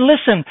stop and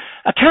listen.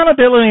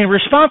 Accountability and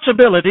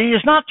responsibility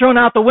is not thrown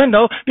out the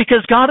window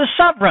because God is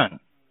sovereign.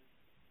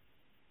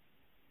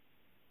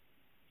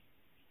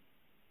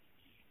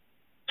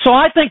 So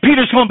I think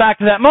Peter's going back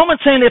to that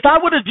moment saying, if I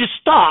would have just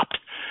stopped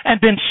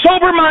and been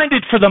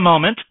sober-minded for the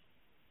moment,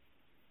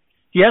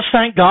 yes,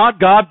 thank God,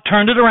 God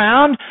turned it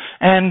around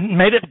and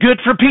made it good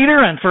for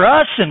Peter and for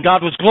us, and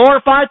God was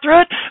glorified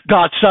through it.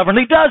 God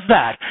sovereignly does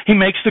that. He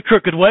makes the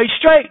crooked way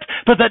straight.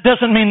 But that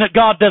doesn't mean that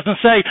God doesn't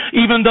say,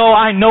 even though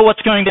I know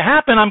what's going to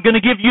happen, I'm going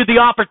to give you the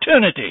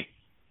opportunity.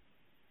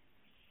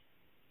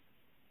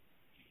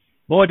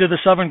 Boy, do the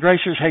Southern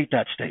Gracers hate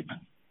that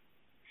statement.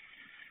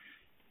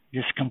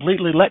 Just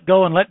completely let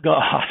go and let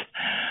God.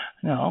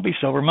 No, be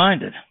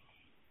sober-minded.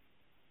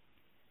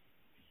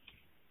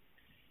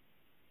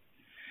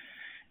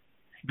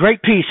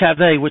 Great peace have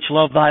they which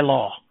love thy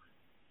law.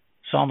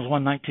 Psalms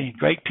 119.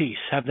 Great peace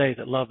have they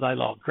that love thy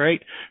law.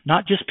 Great,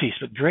 not just peace,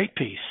 but great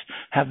peace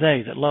have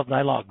they that love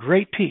thy law.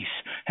 Great peace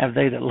have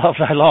they that love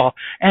thy law.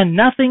 And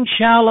nothing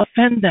shall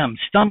offend them.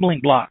 Stumbling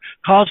block,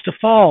 cause to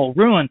fall,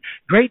 ruin.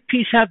 Great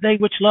peace have they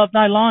which love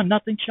thy law, and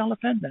nothing shall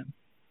offend them.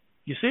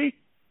 You see?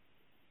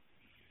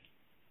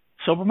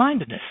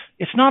 Sober-mindedness.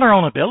 It's not our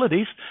own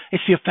abilities.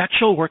 It's the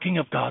effectual working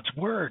of God's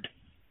word.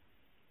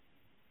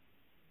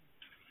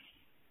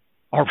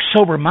 Our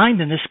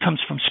sober-mindedness comes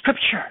from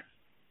Scripture.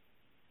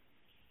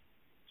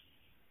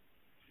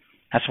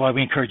 That's why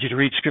we encourage you to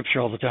read Scripture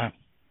all the time.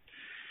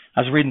 I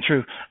was reading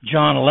through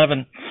John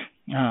 11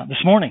 this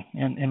morning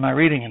in my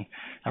reading, and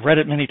I've read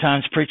it many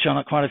times, preached on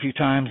it quite a few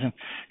times. And,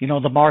 you know,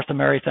 the Martha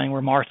Mary thing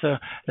where Martha,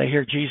 they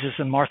hear Jesus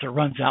and Martha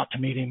runs out to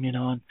meet him,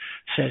 and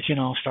says,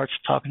 starts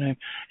talking to him.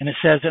 And it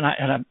says, and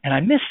I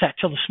missed that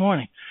till this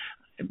morning.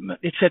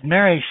 It said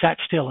Mary sat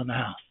still in the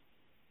house.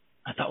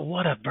 I thought,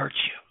 what a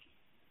virtue.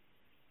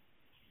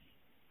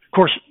 Of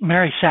course,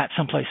 Mary sat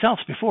someplace else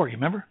before, you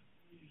remember?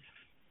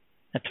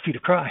 At the feet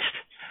of Christ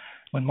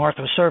when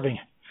Martha was serving.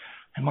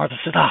 And Martha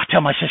said,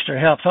 tell my sister to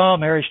help. Oh,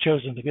 Mary's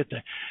chosen the good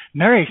thing.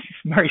 Mary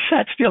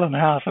sat still in the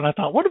house, and I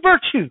thought, what a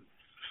virtue.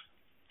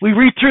 We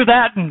read through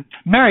that, and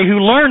Mary, who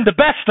learned the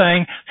best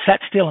thing,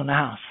 sat still in the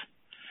house.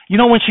 You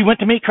know when she went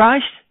to meet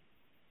Christ?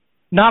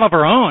 Not of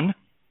her own.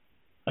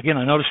 Again,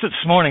 I noticed it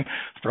this morning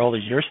after all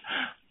these years.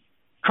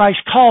 Christ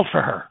called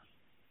for her.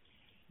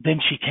 Then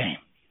she came.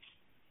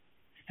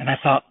 And I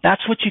thought,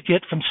 that's what you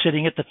get from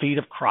sitting at the feet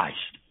of Christ.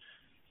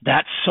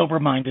 That's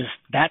sober-minded.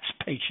 That's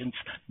patience.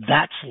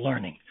 That's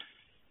learning.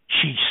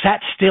 She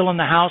sat still in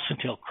the house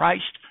until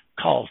Christ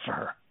called for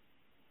her.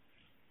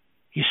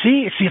 You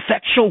see, it's the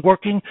effectual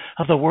working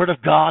of the Word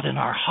of God in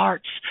our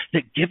hearts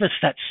that give us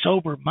that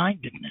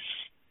sober-mindedness.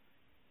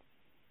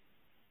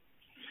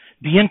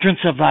 The entrance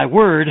of thy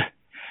Word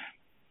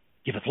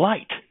giveth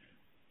light.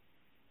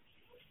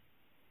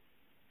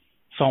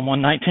 Psalm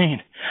 119.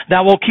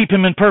 Thou wilt keep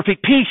him in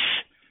perfect peace.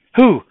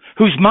 Who?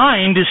 Whose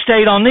mind is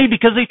stayed on thee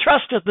because he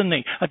trusteth in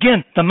thee.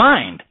 Again, the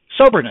mind,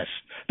 soberness.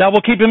 Thou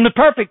wilt keep him in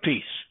perfect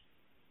peace.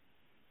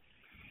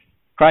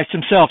 Christ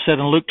himself said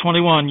in Luke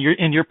 21,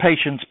 in your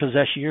patience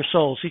possess ye your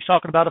souls. He's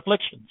talking about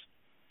afflictions.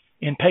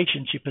 In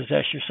patience you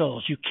possess your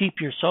souls. You keep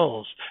your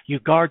souls. You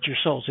guard your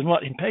souls. In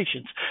what? In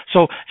patience.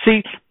 So,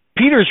 see,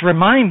 Peter's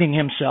reminding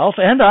himself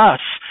and us,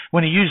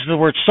 when he uses the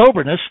word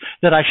soberness,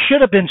 that I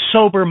should have been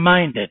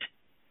sober-minded.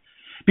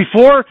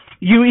 Before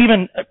you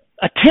even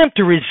attempt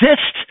to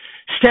resist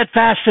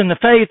steadfast in the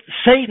faith,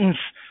 Satan's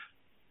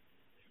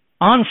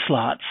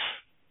onslaughts,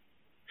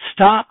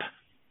 stop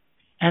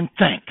and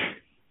think.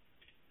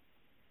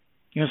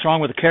 You know what's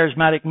wrong with the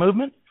charismatic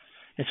movement?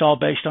 It's all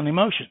based on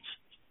emotions.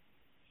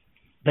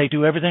 They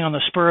do everything on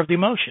the spur of the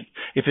emotion.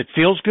 If it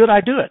feels good,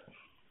 I do it.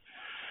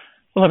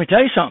 Well, let me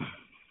tell you something.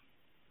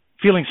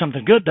 Feeling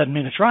something good doesn't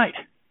mean it's right.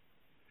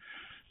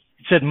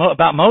 It said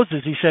about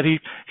Moses, he said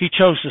he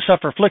chose to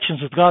suffer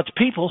afflictions with God's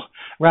people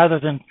rather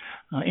than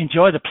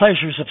enjoy the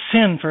pleasures of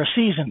sin for a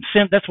season.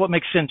 Sin, that's what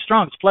makes sin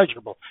strong. It's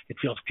pleasurable. It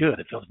feels good.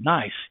 It feels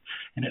nice.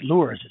 And it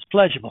lures. It's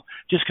pleasurable.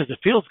 Just because it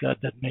feels good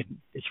doesn't mean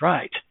it's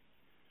right.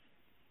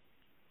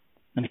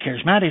 And the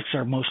charismatics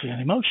are mostly on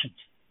emotions.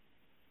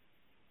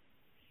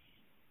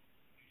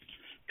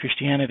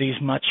 Christianity is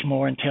much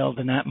more entailed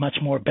than that, much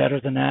more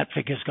better than that,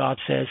 because God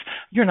says,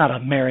 you're not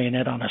a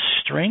marionette on a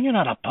string. You're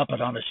not a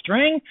puppet on a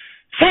string.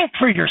 Think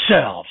for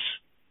yourselves.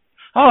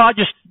 Oh, I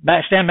just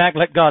stand back,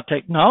 let God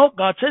take. No,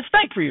 God says,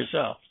 think for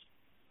yourselves.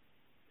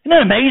 Isn't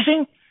that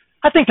amazing?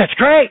 I think that's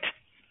great.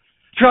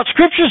 Throughout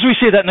Scriptures, we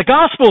see that in the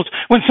Gospels.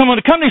 When someone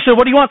would come to him, he said,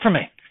 what do you want from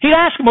me? He'd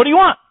ask him, what do you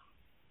want?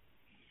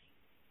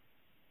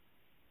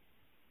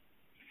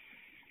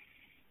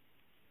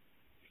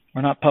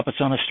 We're not puppets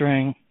on a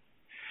string.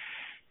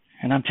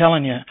 And I'm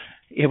telling you,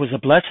 it was a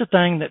blessed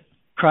thing that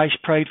Christ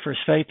prayed for his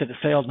faith, that it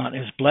failed not. It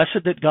was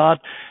blessed that God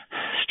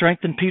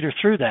strengthened Peter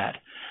through that.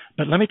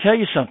 But let me tell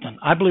you something.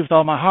 I believe with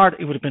all my heart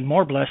it would have been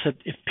more blessed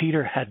if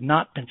Peter had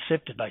not been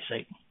sifted by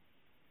Satan.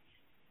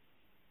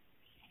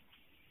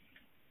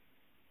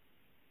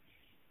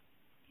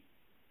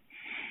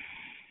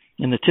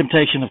 In the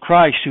temptation of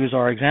Christ, who is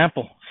our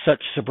example,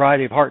 such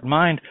sobriety of heart and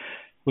mind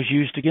was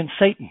used against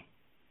Satan.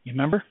 You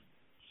remember?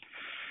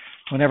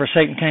 Whenever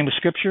Satan came to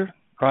Scripture,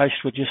 Christ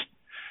would just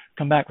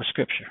come back with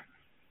Scripture.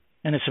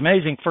 And it's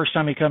amazing, first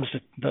time he comes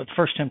to the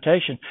first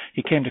temptation,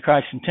 he came to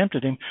Christ and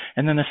tempted him.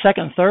 And then the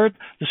second and third,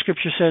 the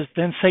Scripture says,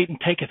 then Satan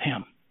taketh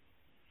him.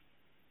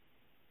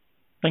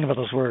 Think about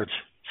those words.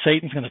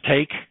 Satan's going to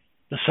take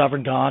the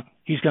sovereign God.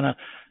 He's going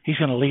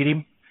to lead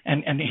him,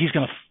 and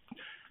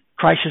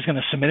Christ is going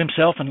to submit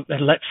himself and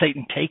let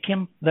Satan take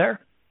him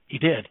there. He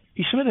did.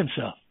 He submitted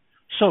himself,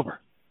 sober.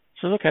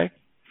 Says, okay,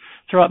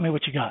 throw at me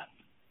what you got.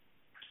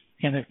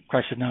 And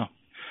Christ said, no,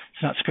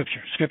 it's not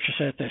Scripture. Scripture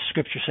saith this.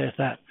 Scripture saith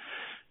that.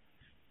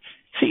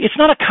 See, it's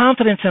not a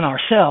confidence in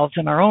ourselves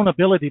and our own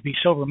ability to be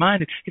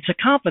sober-minded. It's a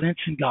confidence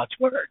in God's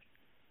Word.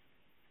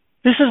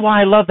 This is why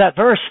I love that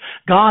verse.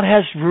 God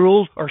has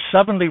ruled or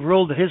sovereignly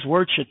ruled that his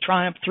word should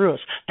triumph through us.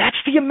 That's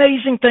the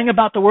amazing thing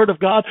about the word of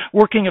God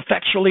working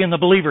effectually in the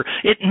believer.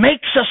 It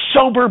makes us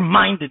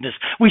sober-mindedness.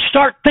 We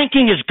start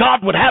thinking as God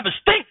would have us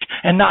think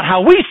and not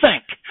how we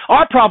think.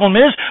 Our problem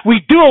is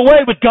we do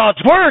away with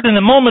God's word in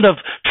the moment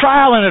of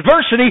trial and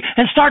adversity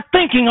and start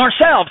thinking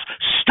ourselves.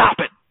 Stop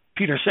it.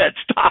 Peter said,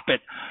 stop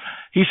it.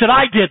 He said,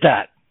 I did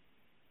that.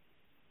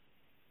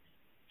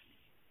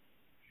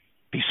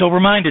 Be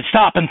sober-minded.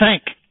 Stop and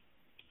think.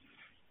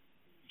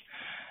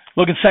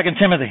 Look in 2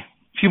 Timothy.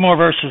 A few more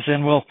verses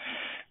and we'll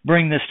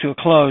bring this to a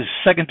close.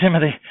 2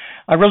 Timothy.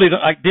 I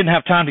didn't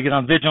have time to get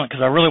on vigilant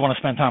because I really want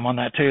to spend time on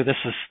that too. This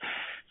is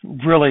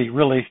really,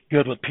 really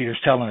good what Peter's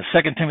telling us. 2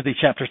 Timothy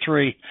chapter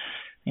 3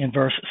 in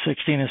verse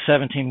 16 and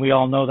 17. We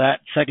all know that.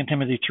 2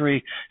 Timothy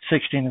 3,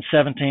 16 and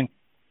 17.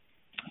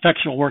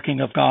 Effectual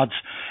working of God's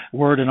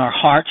word in our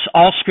hearts.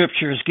 All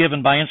scripture is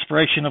given by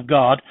inspiration of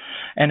God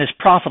and is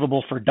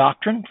profitable for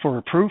doctrine, for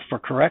reproof, for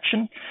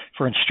correction,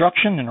 for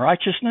instruction in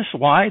righteousness.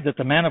 Why? That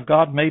the man of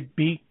God may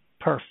be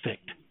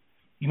perfect.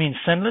 You mean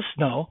sinless?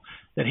 No,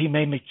 that he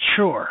may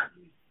mature,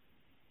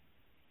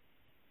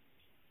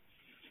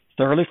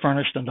 thoroughly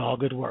furnished unto all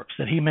good works,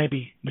 that he may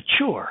be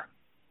mature.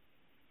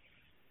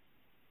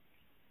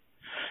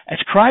 As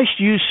Christ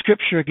used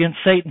Scripture against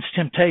Satan's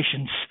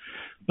temptations,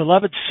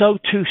 beloved, so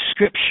too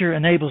Scripture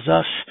enables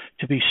us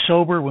to be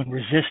sober when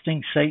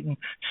resisting Satan,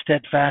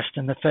 steadfast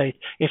in the faith.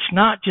 It's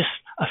not just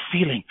a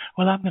feeling,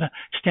 well, I'm going to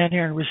stand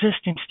here and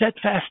resist him,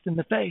 steadfast in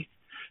the faith.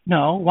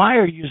 No, why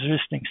are you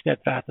resisting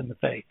steadfast in the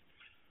faith?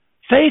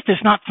 Faith is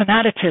not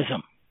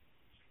fanaticism.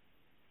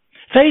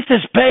 Faith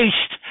is based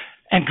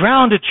and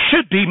grounded,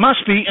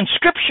 must be in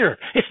Scripture.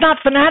 It's not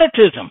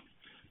fanaticism.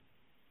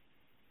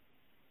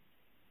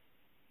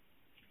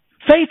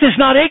 Faith is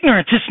not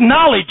ignorance, it's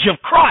knowledge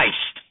of Christ,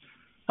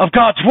 of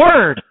God's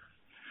Word.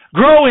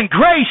 Grow in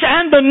grace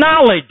and the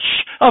knowledge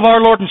of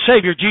our Lord and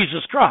Savior,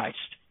 Jesus Christ.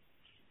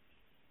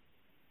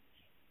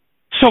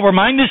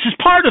 Sober-mindedness is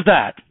part of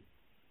that.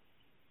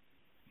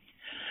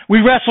 We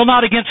wrestle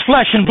not against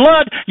flesh and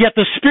blood, yet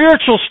the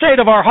spiritual state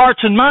of our hearts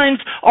and minds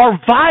are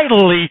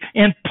vitally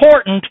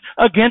important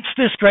against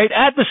this great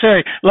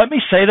adversary. Let me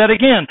say that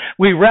again.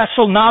 We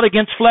wrestle not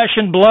against flesh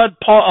and blood,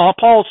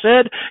 Paul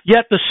said,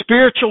 yet the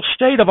spiritual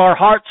state of our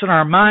hearts and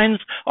our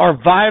minds are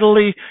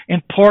vitally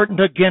important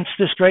against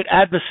this great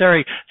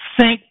adversary.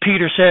 Think,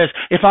 Peter says,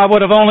 if I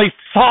would have only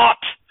thought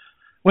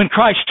when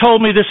Christ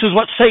told me this is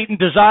what Satan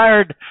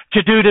desired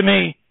to do to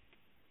me.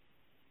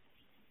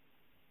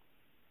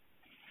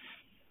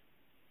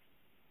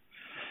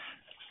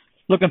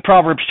 Look in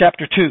Proverbs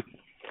chapter 2.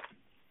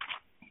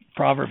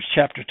 Proverbs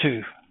chapter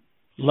 2.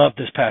 Love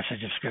this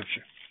passage of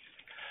Scripture.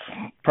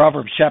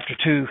 Proverbs chapter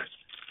 2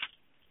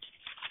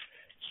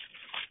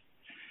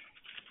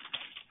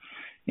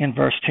 in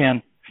verse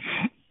 10.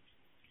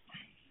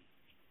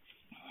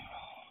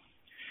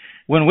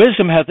 When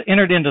wisdom hath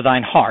entered into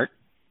thine heart,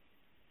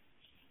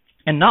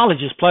 and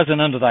knowledge is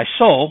pleasant unto thy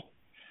soul,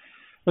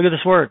 look at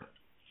this word,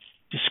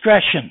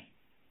 discretion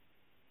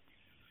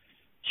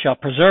shall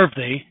preserve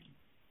thee,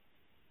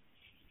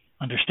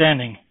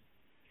 understanding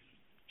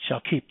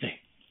shall keep thee,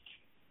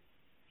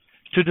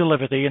 to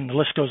deliver thee, and the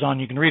list goes on,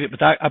 you can read it,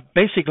 but I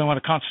basically want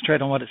to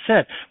concentrate on what it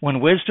said. When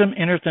wisdom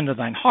entereth into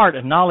thine heart,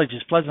 and knowledge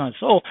is pleasant unto thy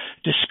soul,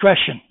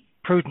 discretion,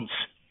 prudence,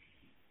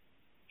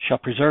 shall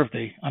preserve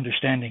thee,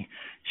 understanding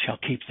shall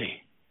keep thee.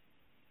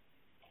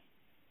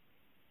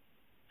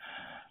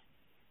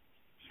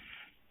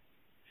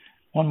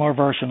 One more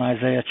verse in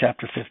Isaiah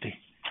chapter 50.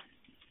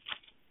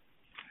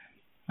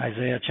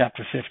 Isaiah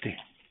chapter 50.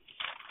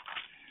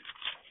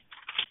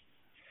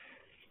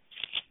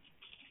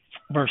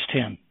 Verse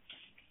 10.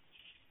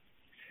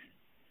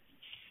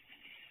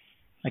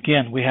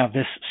 Again, we have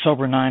this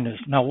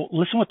sober-mindedness. Now,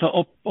 listen what the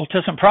Old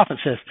Testament prophet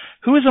says.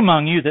 Who is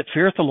among you that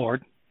feareth the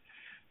Lord,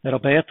 that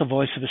obeyeth the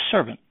voice of his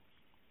servant,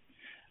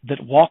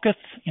 that walketh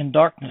in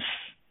darkness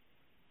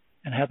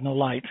and hath no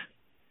light,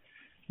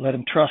 let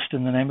him trust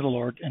in the name of the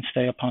Lord and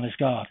stay upon his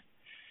God.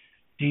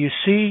 Do you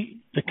see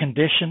the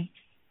condition,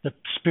 the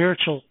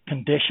spiritual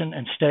condition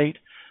and state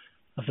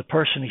of the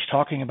person he's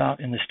talking about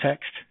in this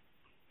text?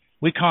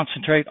 We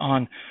concentrate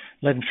on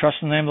let him trust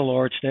in the name of the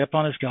Lord, stay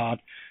upon his God.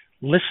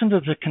 Listen to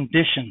the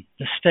condition,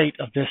 the state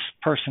of this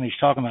person he's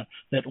talking about,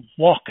 that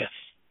walketh.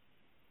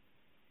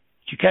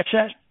 Did you catch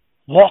that?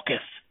 Walketh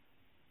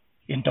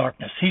in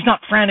darkness. He's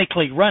not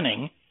frantically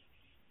running.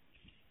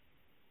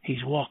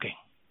 He's walking.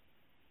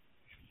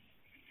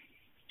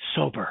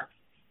 Sober.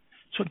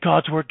 That's what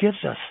God's Word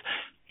gives us.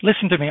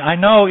 Listen to me. I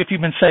know if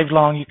you've been saved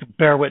long, you can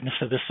bear witness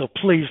to this, so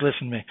please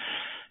listen to me.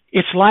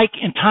 It's like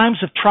in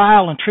times of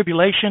trial and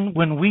tribulation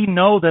when we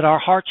know that our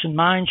hearts and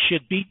minds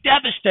should be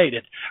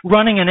devastated,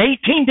 running in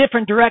 18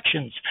 different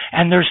directions,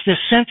 and there's this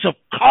sense of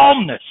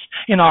calmness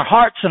in our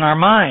hearts and our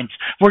minds.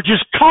 We're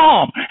just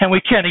calm, and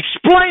we can't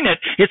explain it.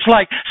 It's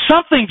like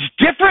something's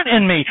different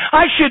in me.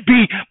 I should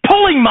be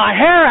pulling my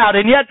hair out,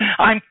 and yet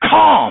I'm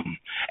calm,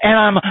 and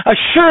I'm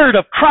assured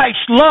of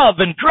Christ's love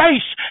and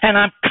grace, and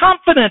I'm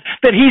confident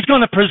that He's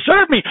going to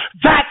preserve me.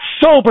 That's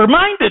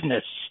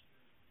sober-mindedness.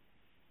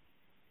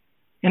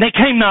 And it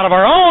came not of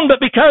our own, but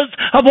because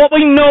of what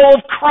we know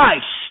of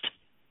Christ.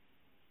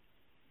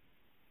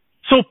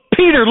 So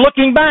Peter,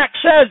 looking back,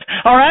 says,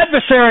 our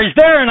adversary's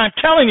there, and I'm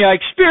telling you, I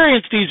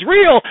experienced he's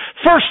real.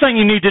 First thing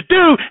you need to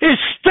do is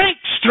think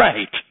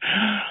straight.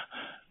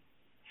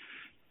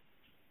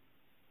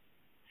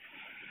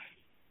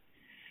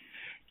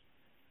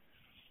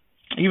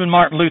 Even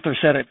Martin Luther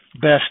said it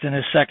best in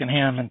his second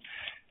hymn, and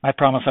I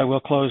promise I will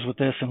close with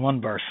this in one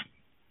verse.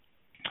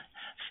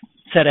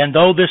 Said, and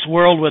though this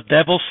world with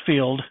devils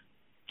filled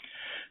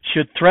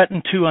should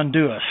threaten to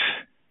undo us,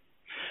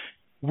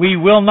 we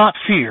will not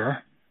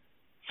fear,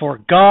 for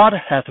God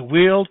hath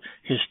willed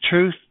his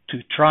truth to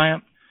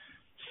triumph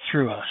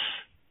through us.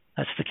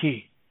 That's the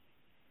key.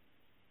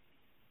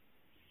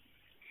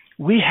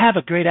 We have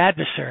a great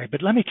adversary,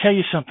 but let me tell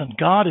you something.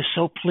 God is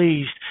so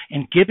pleased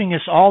in giving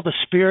us all the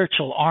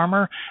spiritual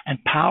armor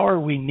and power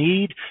we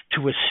need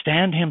to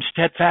withstand him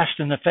steadfast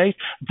in the faith.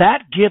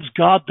 That gives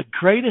God the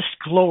greatest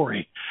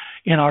glory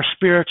in our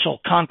spiritual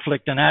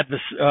conflict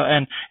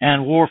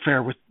and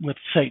warfare with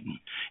Satan,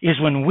 is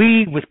when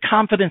we, with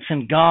confidence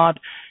in God,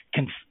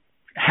 can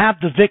have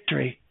the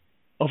victory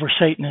over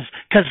Satan,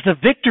 because the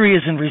victory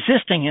is in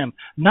resisting him,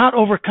 not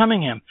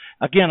overcoming him.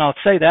 Again, I'll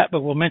say that,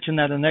 but we'll mention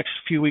that in the next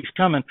few weeks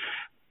coming.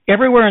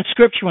 Everywhere in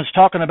Scripture when it's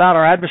talking about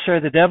our adversary,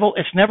 the devil,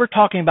 it's never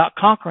talking about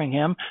conquering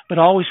him, but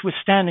always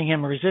withstanding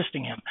him and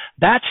resisting him.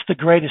 That's the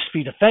greatest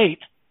feat of faith.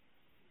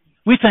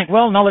 We think,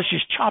 well, no, let's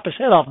just chop his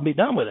head off and be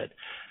done with it.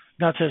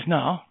 God says,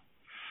 no,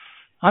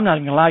 I'm not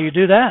even going to allow you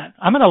to do that.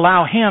 I'm going to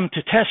allow him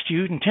to test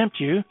you and tempt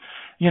you,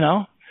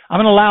 I'm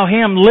going to allow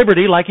him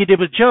liberty like he did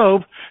with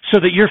Job so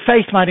that your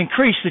faith might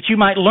increase, that you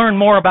might learn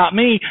more about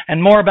me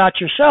and more about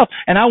yourself.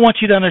 And I want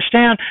you to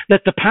understand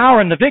that the power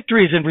and the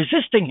victory is in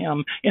resisting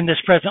him in this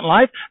present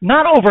life,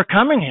 not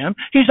overcoming him.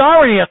 He's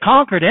already a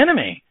conquered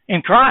enemy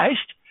in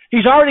Christ.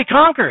 He's already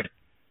conquered.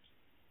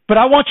 But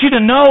I want you to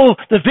know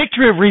the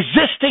victory of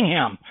resisting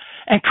him.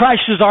 And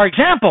Christ is our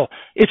example.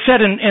 It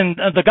said in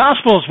the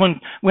Gospels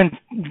when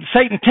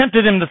Satan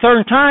tempted him the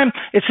third time,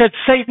 it said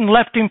Satan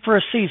left him for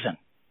a season.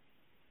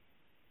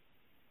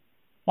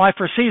 Why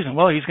for a season?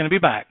 Well, he's going to be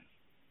back.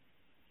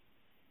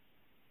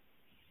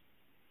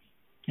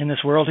 In this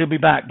world, he'll be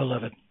back,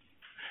 beloved.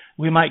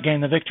 We might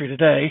gain the victory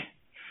today,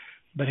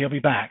 but he'll be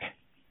back.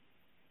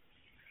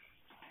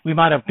 We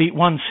might have beat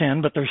one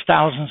sin, but there's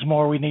thousands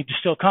more we need to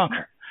still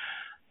conquer.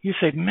 You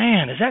say,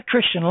 man, is that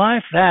Christian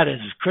life? That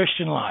is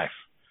Christian life.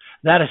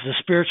 That is the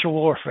spiritual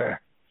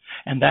warfare.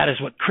 And that is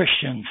what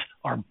Christians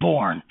are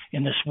born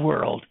in this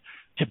world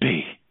to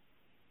be.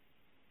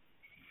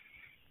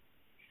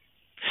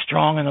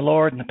 Strong in the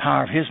Lord and the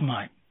power of his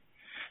might.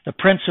 The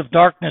prince of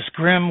darkness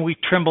grim, we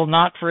tremble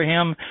not for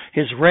him.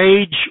 His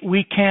rage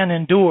we can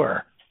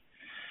endure.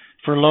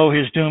 For lo,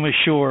 his doom is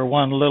sure.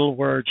 One little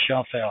word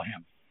shall fail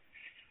him.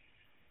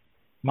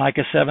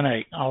 Micah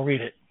 7:8. I'll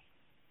read it.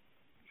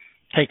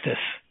 Take this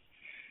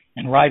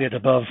and write it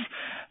above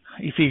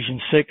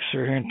Ephesians 6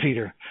 or here in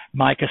Peter.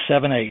 Micah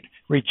 7:8.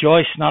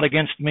 Rejoice not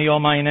against me, O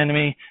mine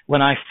enemy.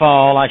 When I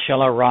fall, I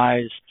shall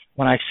arise.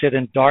 When I sit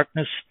in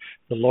darkness,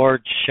 the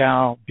Lord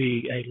shall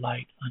be a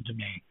light unto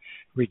me.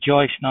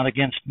 Rejoice not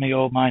against me,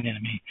 O mine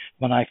enemy.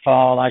 When I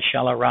fall, I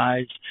shall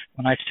arise.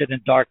 When I sit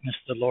in darkness,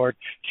 the Lord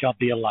shall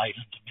be a light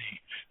unto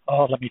me.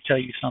 Oh, let me tell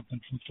you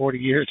something. From 40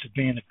 years of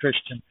being a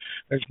Christian,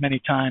 there's many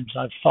times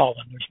I've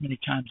fallen. There's many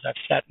times I've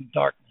sat in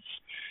darkness.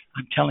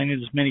 I'm telling you,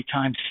 there's many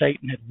times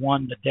Satan had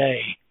won the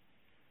day.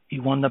 He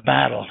won the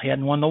battle. He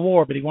hadn't won the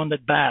war, but he won the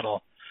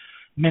battle.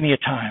 Many a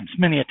times,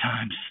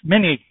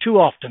 too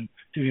often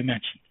to be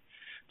mentioned.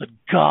 But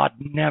God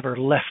never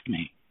left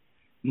me.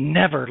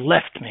 Never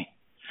left me.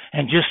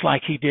 And just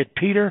like he did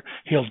Peter,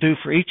 he'll do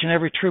for each and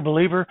every true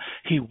believer.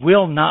 He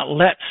will not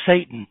let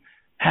Satan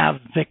have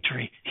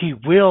victory. He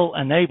will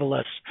enable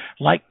us,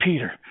 like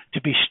Peter,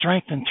 to be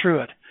strengthened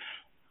through it.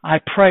 I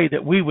pray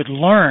that we would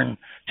learn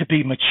to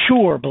be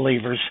mature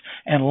believers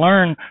and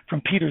learn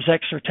from Peter's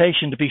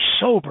exhortation to be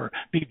sober,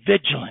 be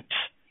vigilant.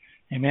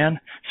 Amen?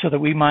 So that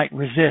we might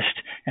resist.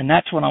 And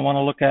that's what I want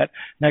to look at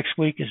next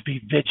week, is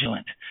be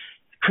vigilant.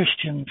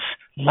 Christians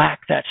lack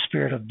that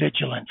spirit of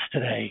vigilance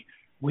today.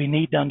 We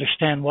need to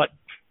understand what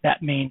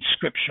that means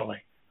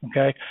scripturally.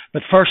 Okay?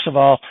 But first of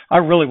all, I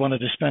really wanted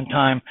to spend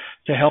time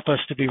to help us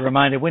to be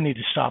reminded we need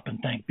to stop and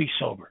think. Be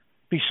sober.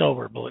 Be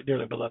sober,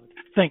 dearly beloved.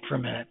 Think for a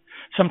minute.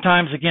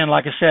 Sometimes, again,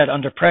 like I said,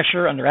 under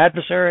pressure, under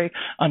adversary,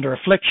 under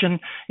affliction,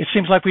 it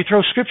seems like we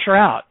throw scripture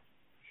out.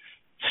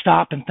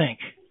 Stop and think.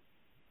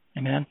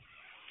 Amen?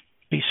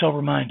 Be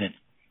sober-minded.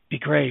 Be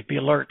grave. Be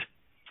alert.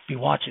 Be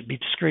watching. Be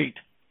discreet.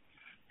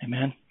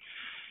 Amen?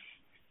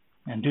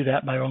 And do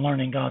that by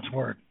learning God's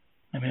word.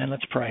 Amen?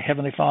 Let's pray.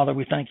 Heavenly Father,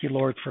 we thank you,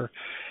 Lord, for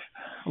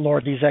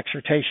Lord, these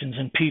exhortations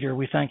in Peter.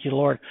 We thank you,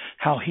 Lord,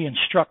 how he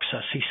instructs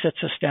us. He sits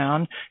us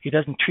down. He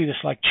doesn't treat us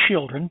like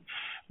children.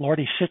 Lord,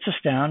 he sits us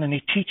down and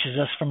he teaches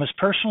us from his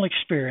personal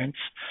experience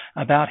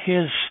about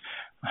his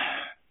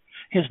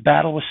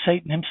battle with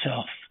Satan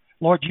himself.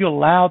 Lord, you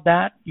allowed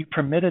that. You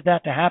permitted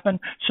that to happen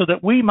so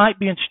that we might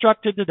be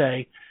instructed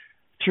today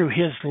through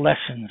his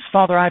lessons.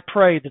 Father, I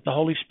pray that the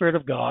Holy Spirit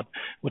of God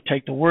would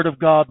take the word of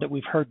God that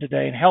we've heard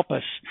today and help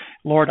us,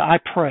 Lord, I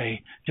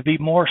pray, to be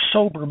more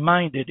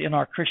sober-minded in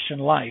our Christian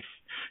life,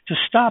 to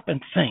stop and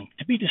think,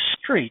 to be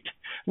discreet,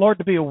 Lord,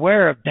 to be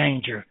aware of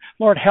danger.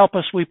 Lord, help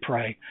us, we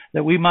pray,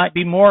 that we might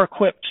be more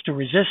equipped to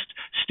resist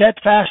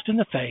steadfast in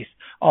the faith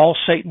all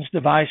Satan's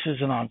devices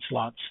and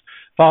onslaughts.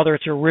 Father,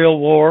 it's a real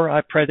war.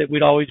 I pray that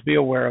we'd always be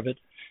aware of it.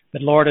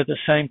 But Lord, at the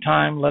same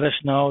time, let us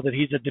know that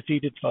he's a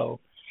defeated foe.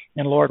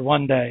 And Lord,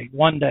 one day,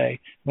 when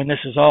this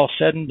is all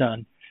said and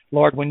done,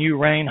 Lord, when you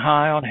reign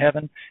high on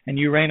heaven and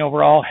you reign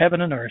over all heaven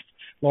and earth,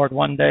 Lord,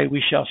 one day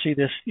we shall see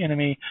this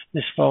enemy,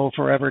 this foe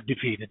forever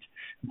defeated.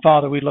 And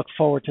Father, we look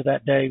forward to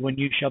that day when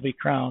you shall be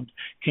crowned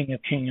King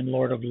of Kings and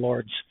Lord of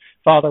Lords.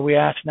 Father, we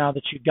ask now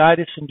that you guide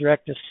us and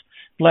direct us.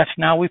 Bless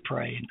now, we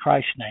pray, in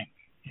Christ's name.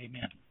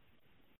 Amen.